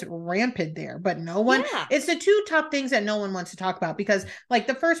like, that is rampant there. But no one, Yeah. it's the two top things that no one wants to talk about because like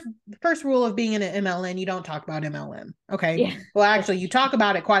the first rule of being in an MLM, you don't talk about MLM. Okay. Yeah. Well, actually, you talk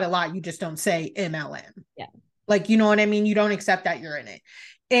about it quite a lot. You just don't say MLM. Yeah. Like, you know what I mean? You don't accept that you're in it.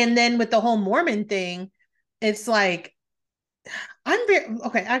 And then with the whole Mormon thing, it's like, I'm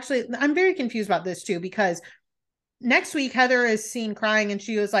very confused about this too because next week Heather is seen crying and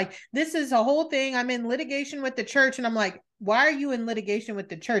she was like, this is a whole thing, I'm in litigation with the church. And I'm like, why are you in litigation with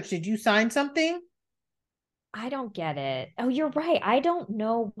the church? Did you sign something? I don't get it. Oh, you're right. I don't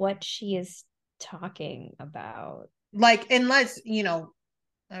know what she is talking about. Like, unless,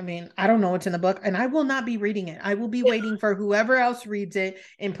 I mean, I don't know what's in the book and I will not be reading it. I will be waiting for whoever else reads it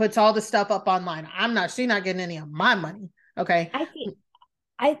and puts all the stuff up online. She's not getting any of my money. Okay.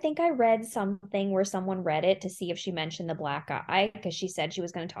 I think I read something where someone read it to see if she mentioned the black eye because she said she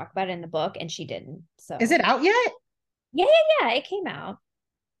was going to talk about it in the book and she didn't. Is So, it out yet? yeah, yeah, yeah, it came out.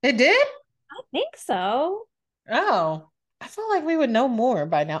 It did? I think so. Oh, I feel like we would know more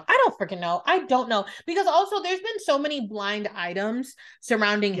by now. I don't freaking know. I don't know. Because also there's been so many blind items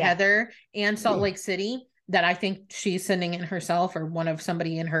surrounding Yeah. Heather and Salt Lake City that I think she's sending in herself or one of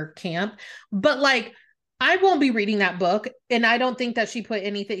somebody in her camp. But like I won't be reading that book. And I don't think that she put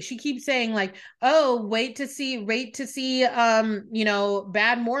anything. She keeps saying, like, oh, wait to see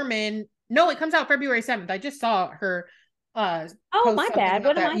Bad Mormon. No, it comes out February 7th. I just saw her Oh, post my something bad.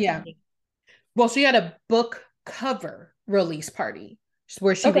 about What am that. I Yeah. thinking? Well, she had a book cover release party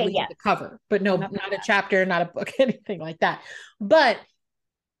where she Okay, released yes. the cover, but no, Remember not a that. chapter, not a book, anything like that. But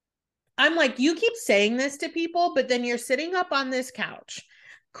I'm like, you keep saying this to people, but then you're sitting up on this couch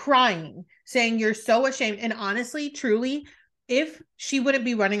crying, saying you're so ashamed. And honestly, truly, if she wouldn't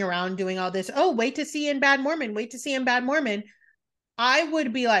be running around doing all this, oh, wait to see in Bad Mormon, wait to see in Bad Mormon, I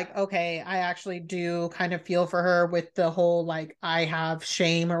would be like, okay, I actually do kind of feel for her with the whole like, I have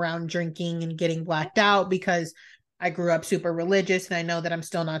shame around drinking and getting blacked out because I grew up super religious and I know that I'm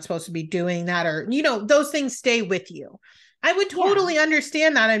still not supposed to be doing that, or, those things stay with you. I would Yeah. totally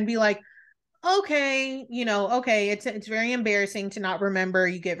understand that and be like, okay, okay, it's very embarrassing to not remember.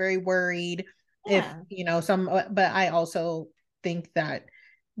 You get very worried if, Yeah. but I also think that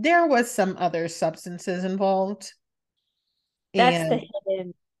there was some other substances involved. That's the And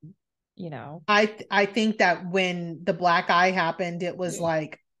hidden, you know. I think that when the black eye happened, it was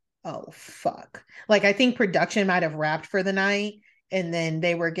like, oh fuck. Like I think production might have wrapped for the night and then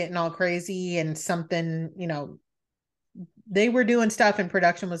they were getting all crazy and something, they were doing stuff and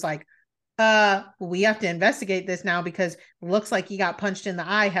production was like, we have to investigate this now because it looks like you got punched in the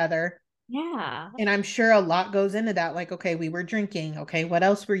eye, Heather. Yeah. And I'm sure a lot goes into that. Like, okay, we were drinking. Okay, what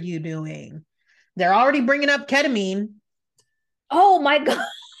else were you doing? They're already bringing up ketamine. Oh my God.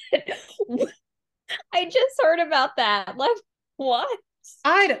 I just heard about that. Like, what?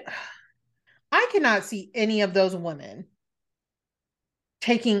 I I cannot see any of those women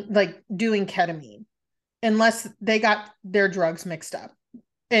doing ketamine unless they got their drugs mixed up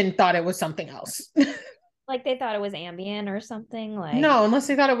and thought it was something else. Like they thought it was Ambien or something. Like, No, unless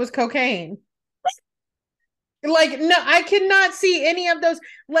they thought it was cocaine. Like, no, I cannot see any of those.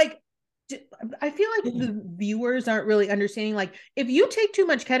 Like, I feel like the viewers aren't really understanding. Like, if you take too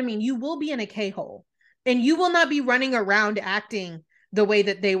much ketamine, you will be in a K-hole and you will not be running around acting the way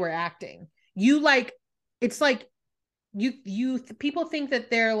that they were acting. You like, it's like people think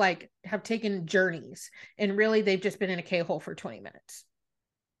that they're like have taken journeys and really they've just been in a K-hole for 20 minutes.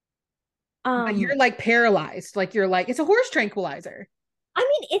 But you're Um, like paralyzed. Like, you're like, it's a horse tranquilizer. I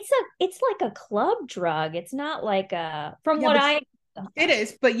mean, it's like a club drug. It's not like a from Yeah, what but I it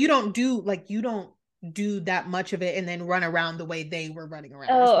is, but you don't do that much of it and then run around the way they were running around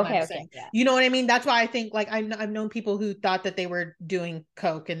is Oh, what I'm okay, okay, saying. yeah. You know what I mean? That's why I think like I've known people who thought that they were doing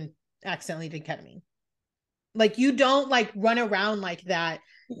coke and accidentally did ketamine. Like, you don't like run around like that.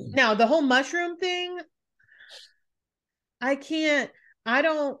 Now, the whole mushroom thing, I can't, I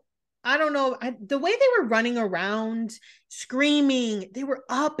don't, I don't know. The way they were running around, screaming, they were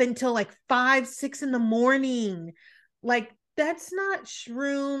up until like 5, 6 in the morning. Like, that's not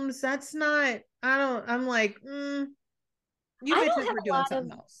shrooms. That's not, I'm like, you I bitches don't have were a doing lot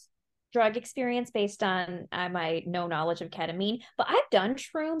something of else. drug experience based on my no knowledge of ketamine, but I've done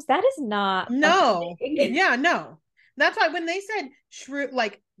shrooms. That is not a No. thing. Yeah, no. That's why when they said shrew,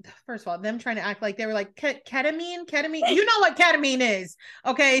 like, first of all, them trying to act like they were like ketamine. You know what ketamine is.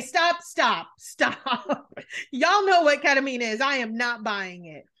 Okay, stop. Y'all know what ketamine is. I am not buying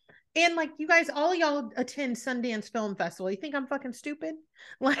it. And like, you guys, all y'all attend Sundance Film Festival. You think I'm fucking stupid?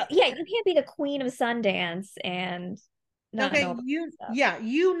 Like, Yeah, you can't be the queen of Sundance and not know okay, about stuff.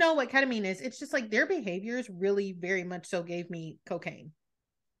 you know what ketamine is. It's just like their behaviors really very much so gave me cocaine.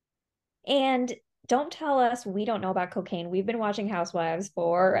 And don't tell us we don't know about cocaine. We've been watching Housewives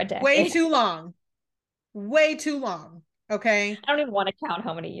for a Way decade. too long. Way too long. Okay. I don't even want to count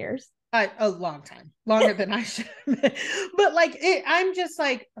how many years. A long time, longer than I should. But like, I'm just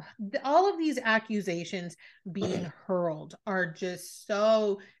like, all of these accusations being hurled are just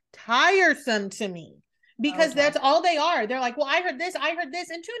so tiresome to me, Oh, because tell that's all they are. They're like, well, I heard this,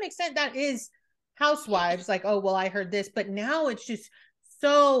 and to an extent, that is housewives. Like, oh, well, I heard this, but now it's just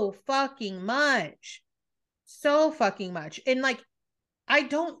so fucking much, and like, I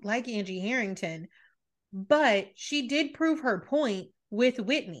don't like Angie Harrington, but she did prove her point with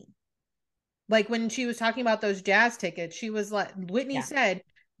Whitney. Like, when she was talking about those jazz tickets, she was like, Whitney yeah. said,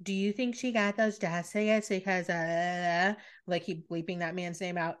 "Do you think she got those jazz tickets because like, keep bleeping that man's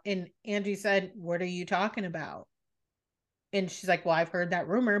name out?" And Angie said, "What are you talking about?" And she's like, "Well, I've heard that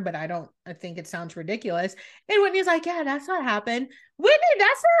rumor, but I think it sounds ridiculous." And Whitney's like, "Yeah, that's what happened. Whitney,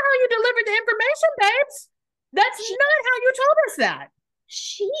 that's not how you delivered the information, babes. That's She not how you told us that."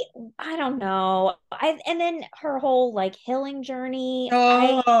 she I don't know. I and then her whole like healing journey.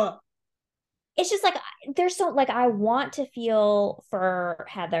 I Oh, it's just like there's so like I want to feel for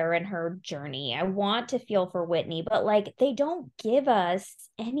Heather and her journey. I want to feel for Whitney, but like they don't give us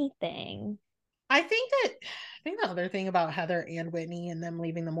anything. I think the other thing about Heather and Whitney and them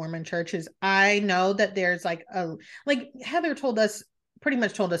leaving the Mormon church is, I know that there's like Heather pretty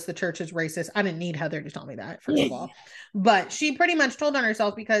much told us the church is racist. I didn't need Heather to tell me that, first of all. But she pretty much told on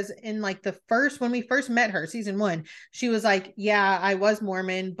herself, because in like when we first met her, season 1, she was like, "Yeah, I was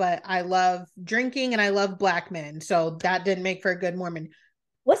Mormon, but I love drinking and I love black men. So that didn't make for a good Mormon."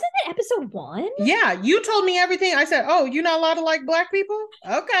 Wasn't it episode 1? Yeah, you told me everything. I said, "Oh, you're not allowed to like black people?"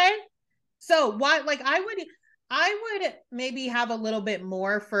 Okay. So why, like, I would maybe have a little bit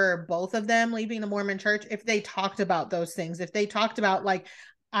more for both of them leaving the Mormon church if they talked about those things. If they talked about, like,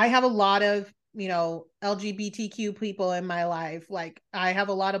 I have a lot of, LGBTQ people in my life. Like, I have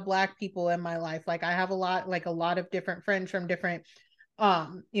a lot of black people in my life. Like, I have a lot of different friends from different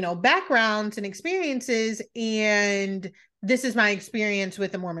backgrounds and experiences, and this is my experience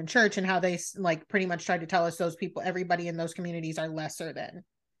with the Mormon church and how they like pretty much tried to tell us those people, everybody in those communities, are lesser than.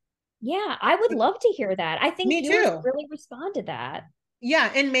 Yeah, I would love to hear that. I think Me viewers too. really respond to that.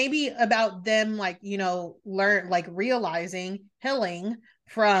 Yeah, and maybe about them, like, learn, like, realizing healing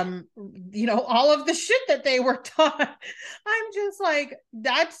from all of the shit that they were taught. I'm just like,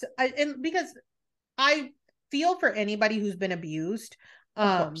 and because I feel for anybody who's been abused.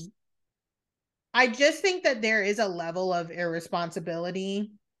 Of course. I just think that there is a level of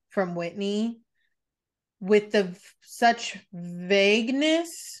irresponsibility from Whitney with the such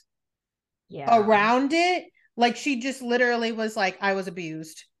vagueness Yeah. around it. Like, she just literally was like, "I was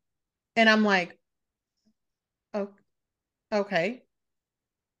abused." And I'm like, "Oh, okay.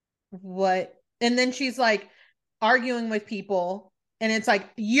 What?" And then she's like arguing with people, and it's like,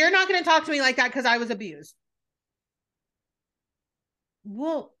 "You're not going to talk to me like that because I was abused."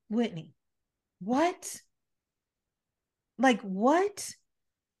 Well, Whitney, what? Like, what?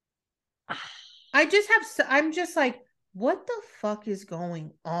 I'm just like, what the fuck is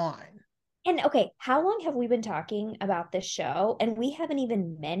going on? And okay, how long have we been talking about this show? And we haven't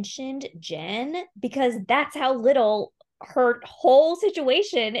even mentioned Jen because that's how little her whole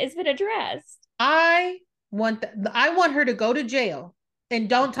situation has been addressed. I want her to go to jail and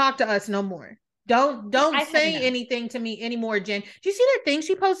don't talk to us no more. Don't I've had say enough. anything to me anymore, Jen. Did you see that thing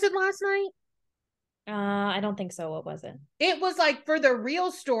she posted last night? I don't think so. What was it? It was like, for the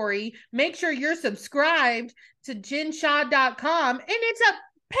real story, make sure you're subscribed to jinshaw.com, and it's a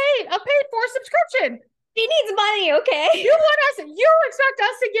paid for subscription. She needs money, okay? You expect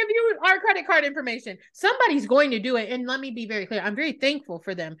us to give you our credit card information. Somebody's going to do it. And let me be very clear. I'm very thankful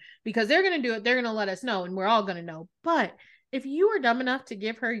for them because they're going to do it. They're going to let us know and we're all going to know. But if you are dumb enough to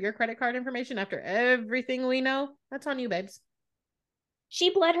give her your credit card information after everything we know, that's on you, babes.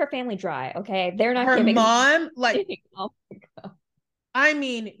 She bled her family dry, okay? They're not Her giving mom, like, oh my God. I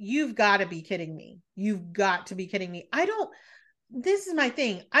mean, you've got to be kidding me. You've got to be kidding me. This is my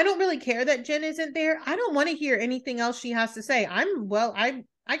thing. I don't really care that Jen isn't there. I don't want to hear anything else she has to say. I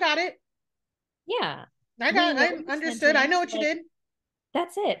got it. Yeah. I understood. I know what you Like, did.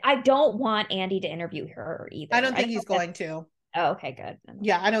 that's it. I don't want Andy to interview her either. I don't I think don't know he's going to. Oh, okay, good.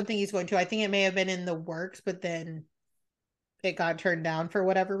 Yeah, I don't think he's going to. I think it may have been in the works, but then it got turned down for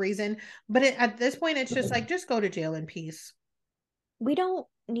whatever reason. But at this point, it's just like, just go to jail in peace. We don't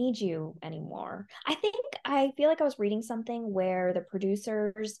need you anymore. I feel like I was reading something where the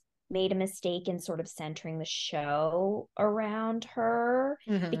producers made a mistake in sort of centering the show around her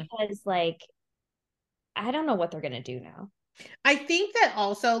because like I don't know what they're gonna do now. I think that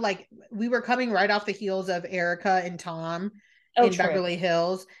also, like, we were coming right off the heels of Erica and Tom Oh, in true. Beverly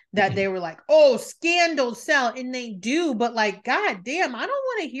Hills, that they were like, oh, scandals sell, and they do, but like, god damn, I don't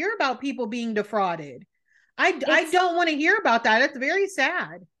want to hear about people being defrauded. I don't want to hear about that. It's very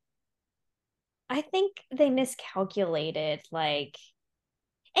sad. I think they miscalculated, like,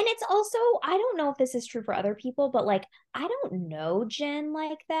 and it's also, I don't know if this is true for other people, but like, I don't know Jen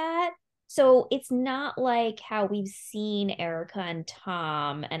like that. So it's not like how we've seen Erica and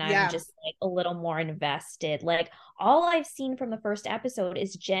Tom, and I'm Yeah. just like a little more invested. Like, all I've seen from the first episode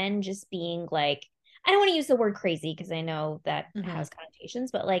is Jen just being like, I don't want to use the word crazy because I know that has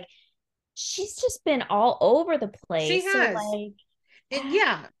connotations, but like, she's just been all over the She place. So, has. like,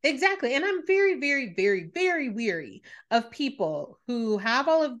 Yeah, exactly. And I'm very, very, very, very weary of people who have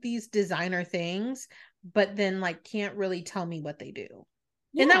all of these designer things, but then like can't really tell me what they do.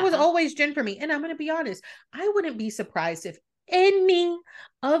 And that was yeah. always Jen for me. And I'm going to be honest, I wouldn't be surprised if any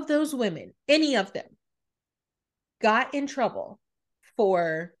of those women, any of them, got in trouble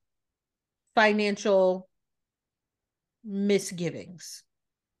for financial misgivings.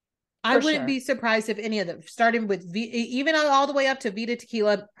 I For wouldn't sure. be surprised if any of them, starting with even all the way up to Vita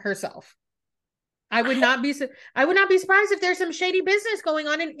Tequila herself. I would not be I would not be surprised if there's some shady business going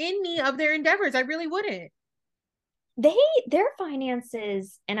on in any of their endeavors. I really wouldn't. They their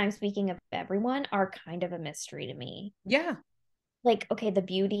finances, and I'm speaking of everyone, are kind of a mystery to me. Yeah. Like, okay, the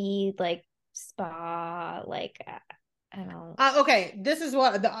beauty, like spa, like I don't. Okay, this is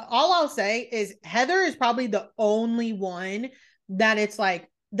what all I'll say is Heather is probably the only one that it's like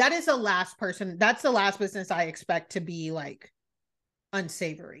that is the last person. That's the last business I expect to be like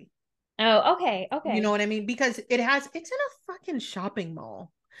unsavory. Oh, okay, You know okay. what I mean? Because it's in a fucking shopping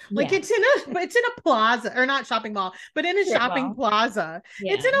mall. Like Yeah. it's in a plaza, or not shopping mall, but in a Strip shopping mall. plaza.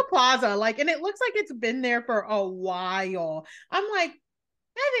 It's in Yeah. a plaza, like, and it looks like it's been there for a while. I'm like,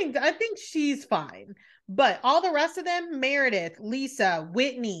 I think she's fine. But all the rest of them, Meredith, Lisa,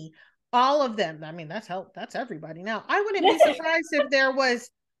 Whitney, all of them. I mean, that's everybody. Now, I wouldn't be surprised if there was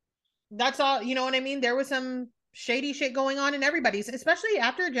that's all, you know what I mean? There was some shady shit going on in everybody's, especially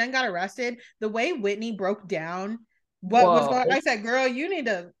after Jen got arrested. The way Whitney broke down what was going, Whoa. I said, girl, you need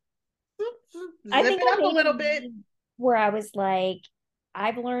to I zip think it I up a made the little bit. meme where I was like,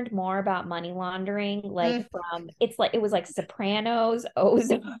 I've learned more about money laundering, like Mm, from it's like it was like Sopranos,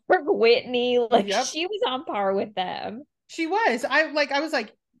 Ozark, Whitney, like yep, she was on par with them. she was. I was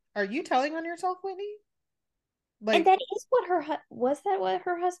like, are you telling on yourself, Whitney? And Like, that is what was that what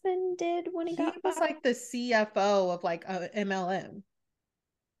her husband did when he he got was fired? like the CFO of like a MLM.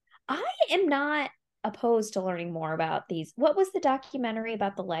 I am not opposed to learning more about these. What was the documentary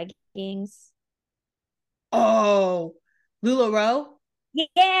about the leggings? Oh, LuLaRoe? Is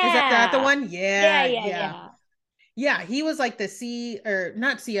that the Yeah. one? Yeah, Yeah, yeah, yeah. yeah. Yeah, he was like the C, or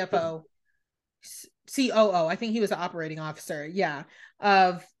not CFO, COO. I think he was the operating officer. Yeah,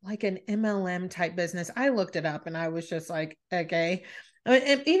 of like an MLM type business. I looked it up and I was just like, okay. I mean,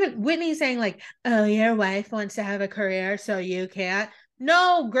 and even Whitney saying like, "Oh, your wife wants to have a career, so you can't."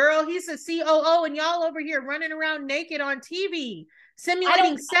 No, girl, he's a COO and y'all over here running around naked on TV, I simulating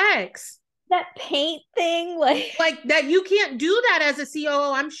don't sex. that paint thing, like Like that, you can't do that as a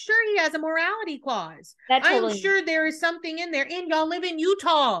COO. I'm sure he has a morality clause. that I'm totally. sure there is something in there. And y'all live in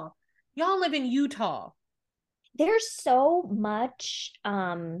Utah. Y'all live in Utah. There's so much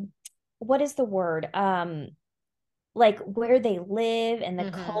what is the word? Like where they live and the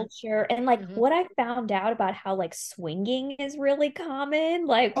Mm-hmm. culture and like Mm-hmm. what I found out about how like swinging is really common.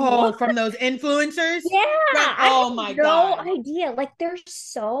 Like Oh, what? from those influencers? Yeah, From I oh had my no God. idea. Like there's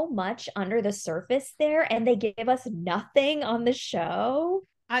so much under the surface there and they give us nothing on the show.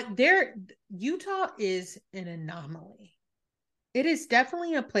 There Utah is an anomaly. It is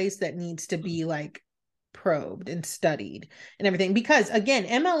definitely a place that needs to be like probed and studied and everything because again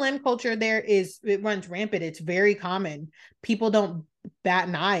MLM culture there is it runs rampant. It's very common. People don't bat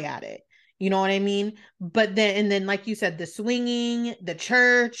an eye at it, you know what I mean? But then and then like you said, the swinging, the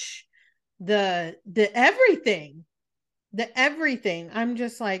church, the everything, the everything. I'm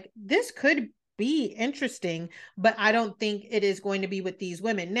just like, this could be interesting, but I don't think it is going to be with these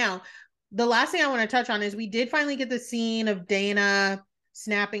women. Now, the last thing I want to touch on is we did finally get the scene of Dana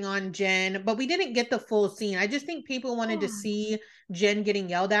snapping on Jen, but we didn't get the full scene. I just think people wanted to Yeah. see Jen getting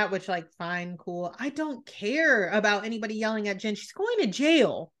yelled at, which, like, fine, cool. I don't care about anybody yelling at Jen. She's going to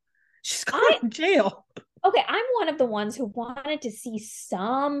jail. She's going I to jail. Okay, I'm one of the ones who wanted to see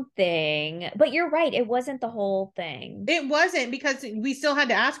something, but you're right, it wasn't the whole thing. It wasn't because we still had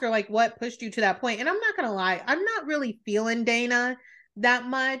to ask her, like, what pushed you to that point. And I'm not going to lie, I'm not really feeling Dana that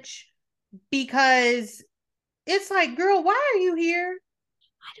much because it's like, girl, why are you here?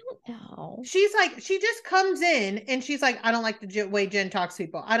 I don't know. She's like, she just comes in and she's like, I don't like the way Jen talks to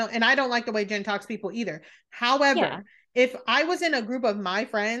people. I don't like the way Jen talks to people either. Yeah. However, if I was in a group of my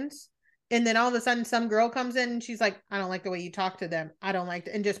friends and then all of a sudden some girl comes in and she's like, I don't like the way you talk to them. I don't like,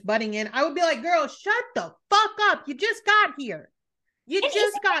 and just butting in, I would be like, girl, shut the fuck up. You just got here. You And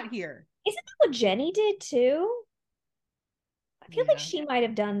just got here. isn't that what Jenny did too? I feel like Yeah. she might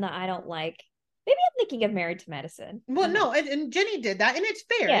have done the I don't like. Maybe I'm thinking of Married to Medicine. Well, I'm not no, sure. and Jenny did that, and it's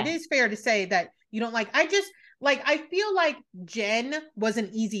fair. It Yeah. is fair to say that you don't like. I just like. I feel like Jen was an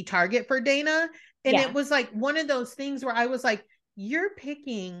easy target for Dana, and it Yeah. was like one of those things where I was like, "You're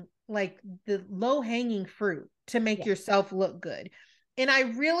picking like the low hanging fruit to make Yeah. yourself look good," and I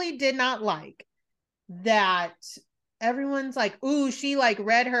really did not like that. Everyone's like, "Ooh, she like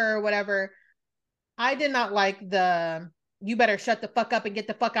read her or whatever." I did not like the you better shut the fuck up and get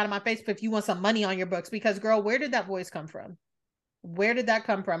the fuck out of my face if you want some money on your books because girl, where did that voice come from? Where did that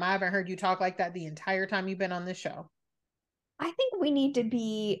come from? I haven't heard you talk like that the entire time you've been on this show. I think we need to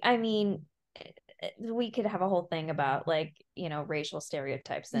be, I mean, we could have a whole thing about like, racial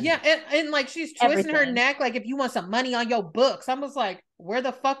stereotypes Yeah, and and like she's twisting her everything. neck like if you want some money on your books. I was like, where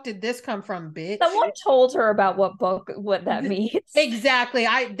the fuck did this come from, bitch? Someone told her about what that means. Exactly.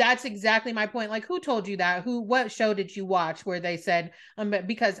 I that's exactly my point. Like who told you that? Who what show did you watch where they said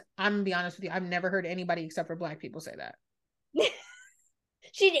because I'm gonna be honest with you, I've never heard anybody except for black people say that.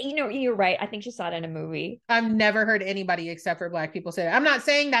 You're right. I think she saw it in a movie. I've never heard anybody except for black people say that. I'm not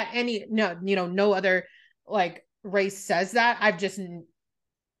saying that any no, no other like race says that. I've just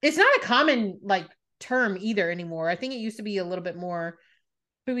it's not a common like term either anymore. I think it used to be a little bit more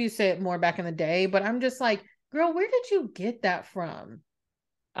people used to say it more back in the day, but I'm just like, girl, where did you get that from?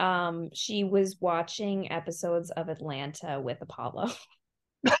 She was watching episodes of Atlanta with Apollo.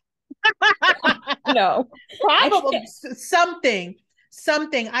 No, I Probably can't. something.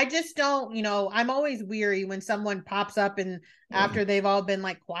 I just don't, I'm always weary when someone pops up and after they've all been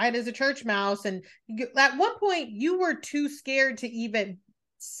like quiet as a church mouse. And at one point, you were too scared to even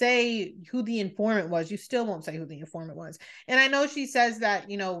say who the informant was. You still won't say who the informant was. And I know she says that,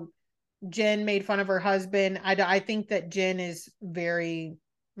 Jen made fun of her husband. I think that Jen is very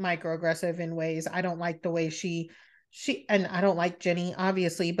microaggressive in ways. I don't like the way and I don't like Jenny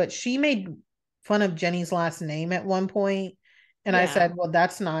obviously, but she made fun of Jenny's last name at one point, and I Yeah. said, "Well,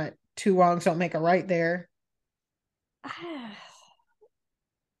 that's not two wrongs don't make a right there."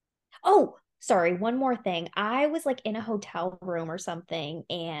 Oh, sorry, one more thing. I was like in a hotel room or something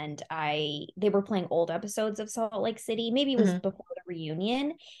and they were playing old episodes of Salt Lake City. Maybe it was Mm-hmm. before the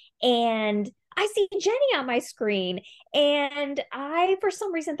reunion. And I see Jenny on my screen and I for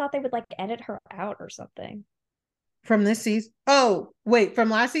some reason thought they would like edit her out or something. From this season. Oh, wait,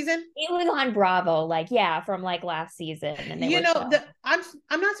 from last season? It was on Bravo, like yeah, from like last season, and they You were know, showing.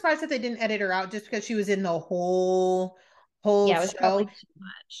 I'm not surprised that they didn't edit her out just because she was in the whole Yeah, it was probably show. too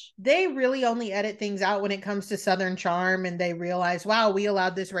much. They really only edit things out when it comes to Southern Charm and they realize, wow, we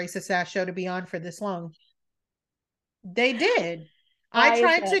allowed this racist ass show to be on for this long. They did. I Why is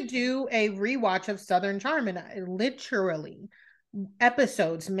tried that? to do a rewatch of Southern Charm and I literally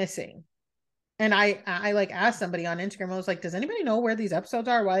episodes missing. And I like asked somebody on Instagram, I was like, does anybody know where these episodes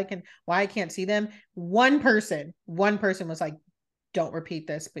are? Why I can't see them? One person was like, don't repeat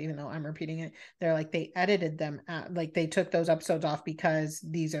this, but even though I'm repeating it, they're like, they edited them like they took those episodes off because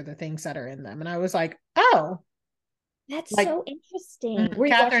these are the things that are in them. And I was like, oh, That's like so interesting. Were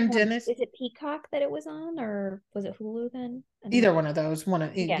you watching Catherine on, Dennis. is it Peacock that it was on, or was it Hulu then? I don't Either know. one of those,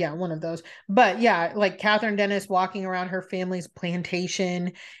 Yeah. yeah, one of those. But yeah, like Catherine Dennis walking around her family's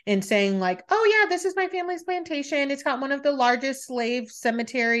plantation and saying like, "Oh yeah, this is my family's plantation. It's got one of the largest slave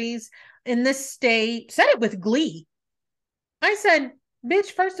cemeteries in the state." Said it with glee. I said,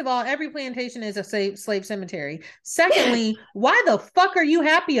 "Bitch, first of all, every plantation is a slave cemetery. Secondly, why the fuck are you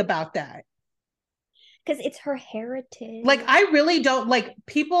happy about that?" Because it's her Like, heritage. I really don't like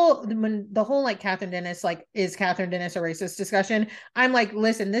people when the whole like Catherine Dennis, like, is Catherine Dennis a racist discussion? I'm like,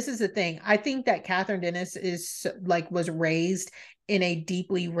 listen, this is the thing. I think that Catherine Dennis is like was raised in a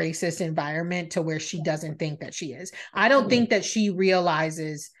deeply racist environment to where she doesn't think that she is. I don't Yeah. think that she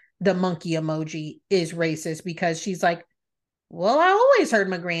realizes the monkey emoji is racist because she's like, well, I always heard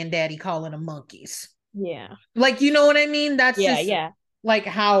my granddaddy calling them monkeys. Yeah. Like, you know what I mean? That's Yeah. just Yeah. like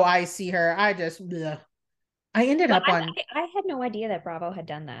how I see her. I just, bleh. I ended Well, up on I had no idea that Bravo had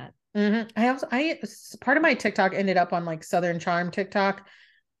done that. I also I part of my TikTok ended up on like Southern Charm TikTok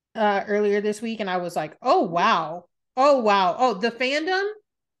earlier this week, and I was like, oh wow, oh wow, oh the fandom.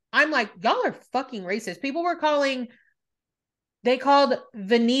 I'm like, y'all are fucking racist. People were calling they called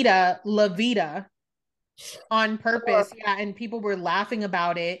Vanita La Vida on Or purpose, yeah, and people were laughing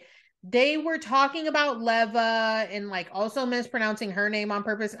about it. They were talking about Leva and like also mispronouncing her name on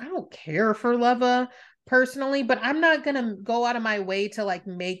purpose. I don't care for Leva personally, but I'm not gonna go out of my way to like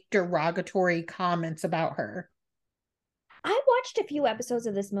make derogatory comments about her. I watched a few episodes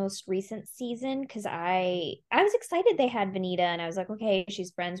of this most recent season because I was excited they had Vanita, and I was like, okay,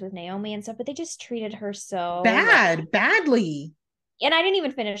 she's friends with Naomi and stuff, but they just treated her so like, Badly. and I didn't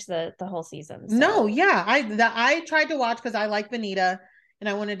even finish the whole season. No, So yeah, I tried to watch because I like Vanita and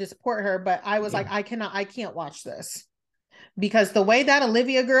I wanted to support her, but I was like, I can't watch this because the way that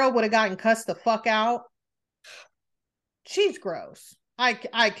Olivia girl would have gotten cussed the fuck out, she's gross. I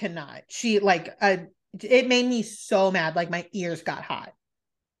cannot. She like it made me so mad. Like my ears got hot.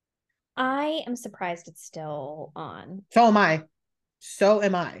 I am surprised it's still on. So am I. So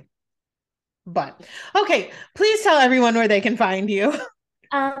am I. But okay, please tell everyone where they can find you.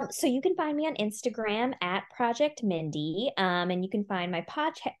 So you can find me on Instagram at Project Mindy. And you can find my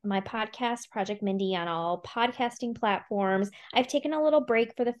podcast, Project Mindy, on all podcasting platforms. I've taken a little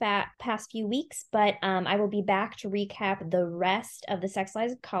break for the past few weeks, but I will be back to recap the rest of the Sex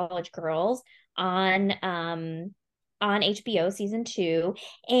Lives of College Girls on HBO season 2.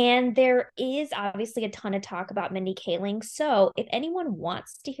 And there is obviously a ton of talk about Mindy Kaling. So if anyone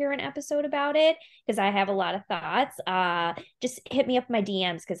wants to hear an episode about it, because I have a lot of thoughts, just hit me up my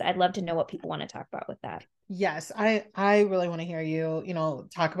DMs because I'd love to know what people want to talk about with that. Yes, I really want to hear you,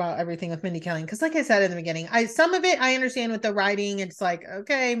 talk about everything with Mindy Kaling because like I said in the beginning, I some of it I understand with the writing, it's like,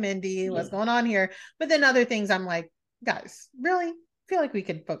 okay, Mindy, what's going on here? But then other things I'm like, guys, really? I feel like we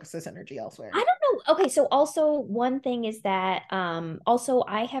could focus this energy I elsewhere. don't know. Okay, so also one thing is that also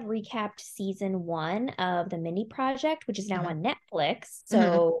I have recapped season 1 of the Mindy Project, which is now Uh-huh. on Netflix. Mhm.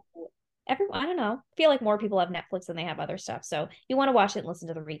 So everyone, I don't know. I feel like more people have Netflix than they have other stuff. So if you want to watch it and listen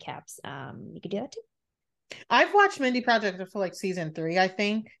to the recaps, you could do that too. I've watched Mindy Project for like season 3, I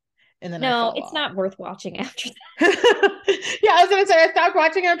think, and then I No, fell it's off. not worth watching after Yeah, I was gonna say I stopped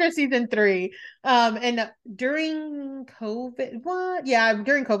watching after season 3. And during COVID, what? Yeah,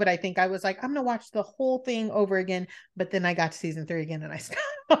 during COVID, I think I was like, I'm gonna watch the whole thing over again. But then I got to season 3 again and I stopped.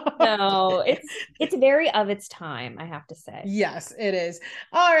 No, it's very of its time, I have to say. Yes, it is.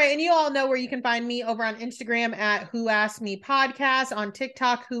 All right. And you all know where you can find me over on Instagram at Who Asked Me Podcast, on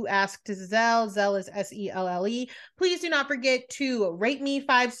TikTok, Who Asked Zell. Zell is Selle. Please do not forget to rate me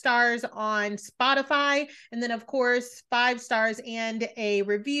 5 stars on Spotify. And then, of course, 5 stars and a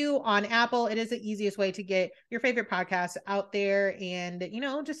review on Apple. It is the easiest way to get your favorite podcast out there and,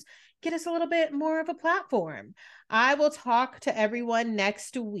 just get us a little bit more of a platform. I will talk to everyone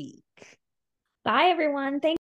next week. Bye, everyone. Thanks.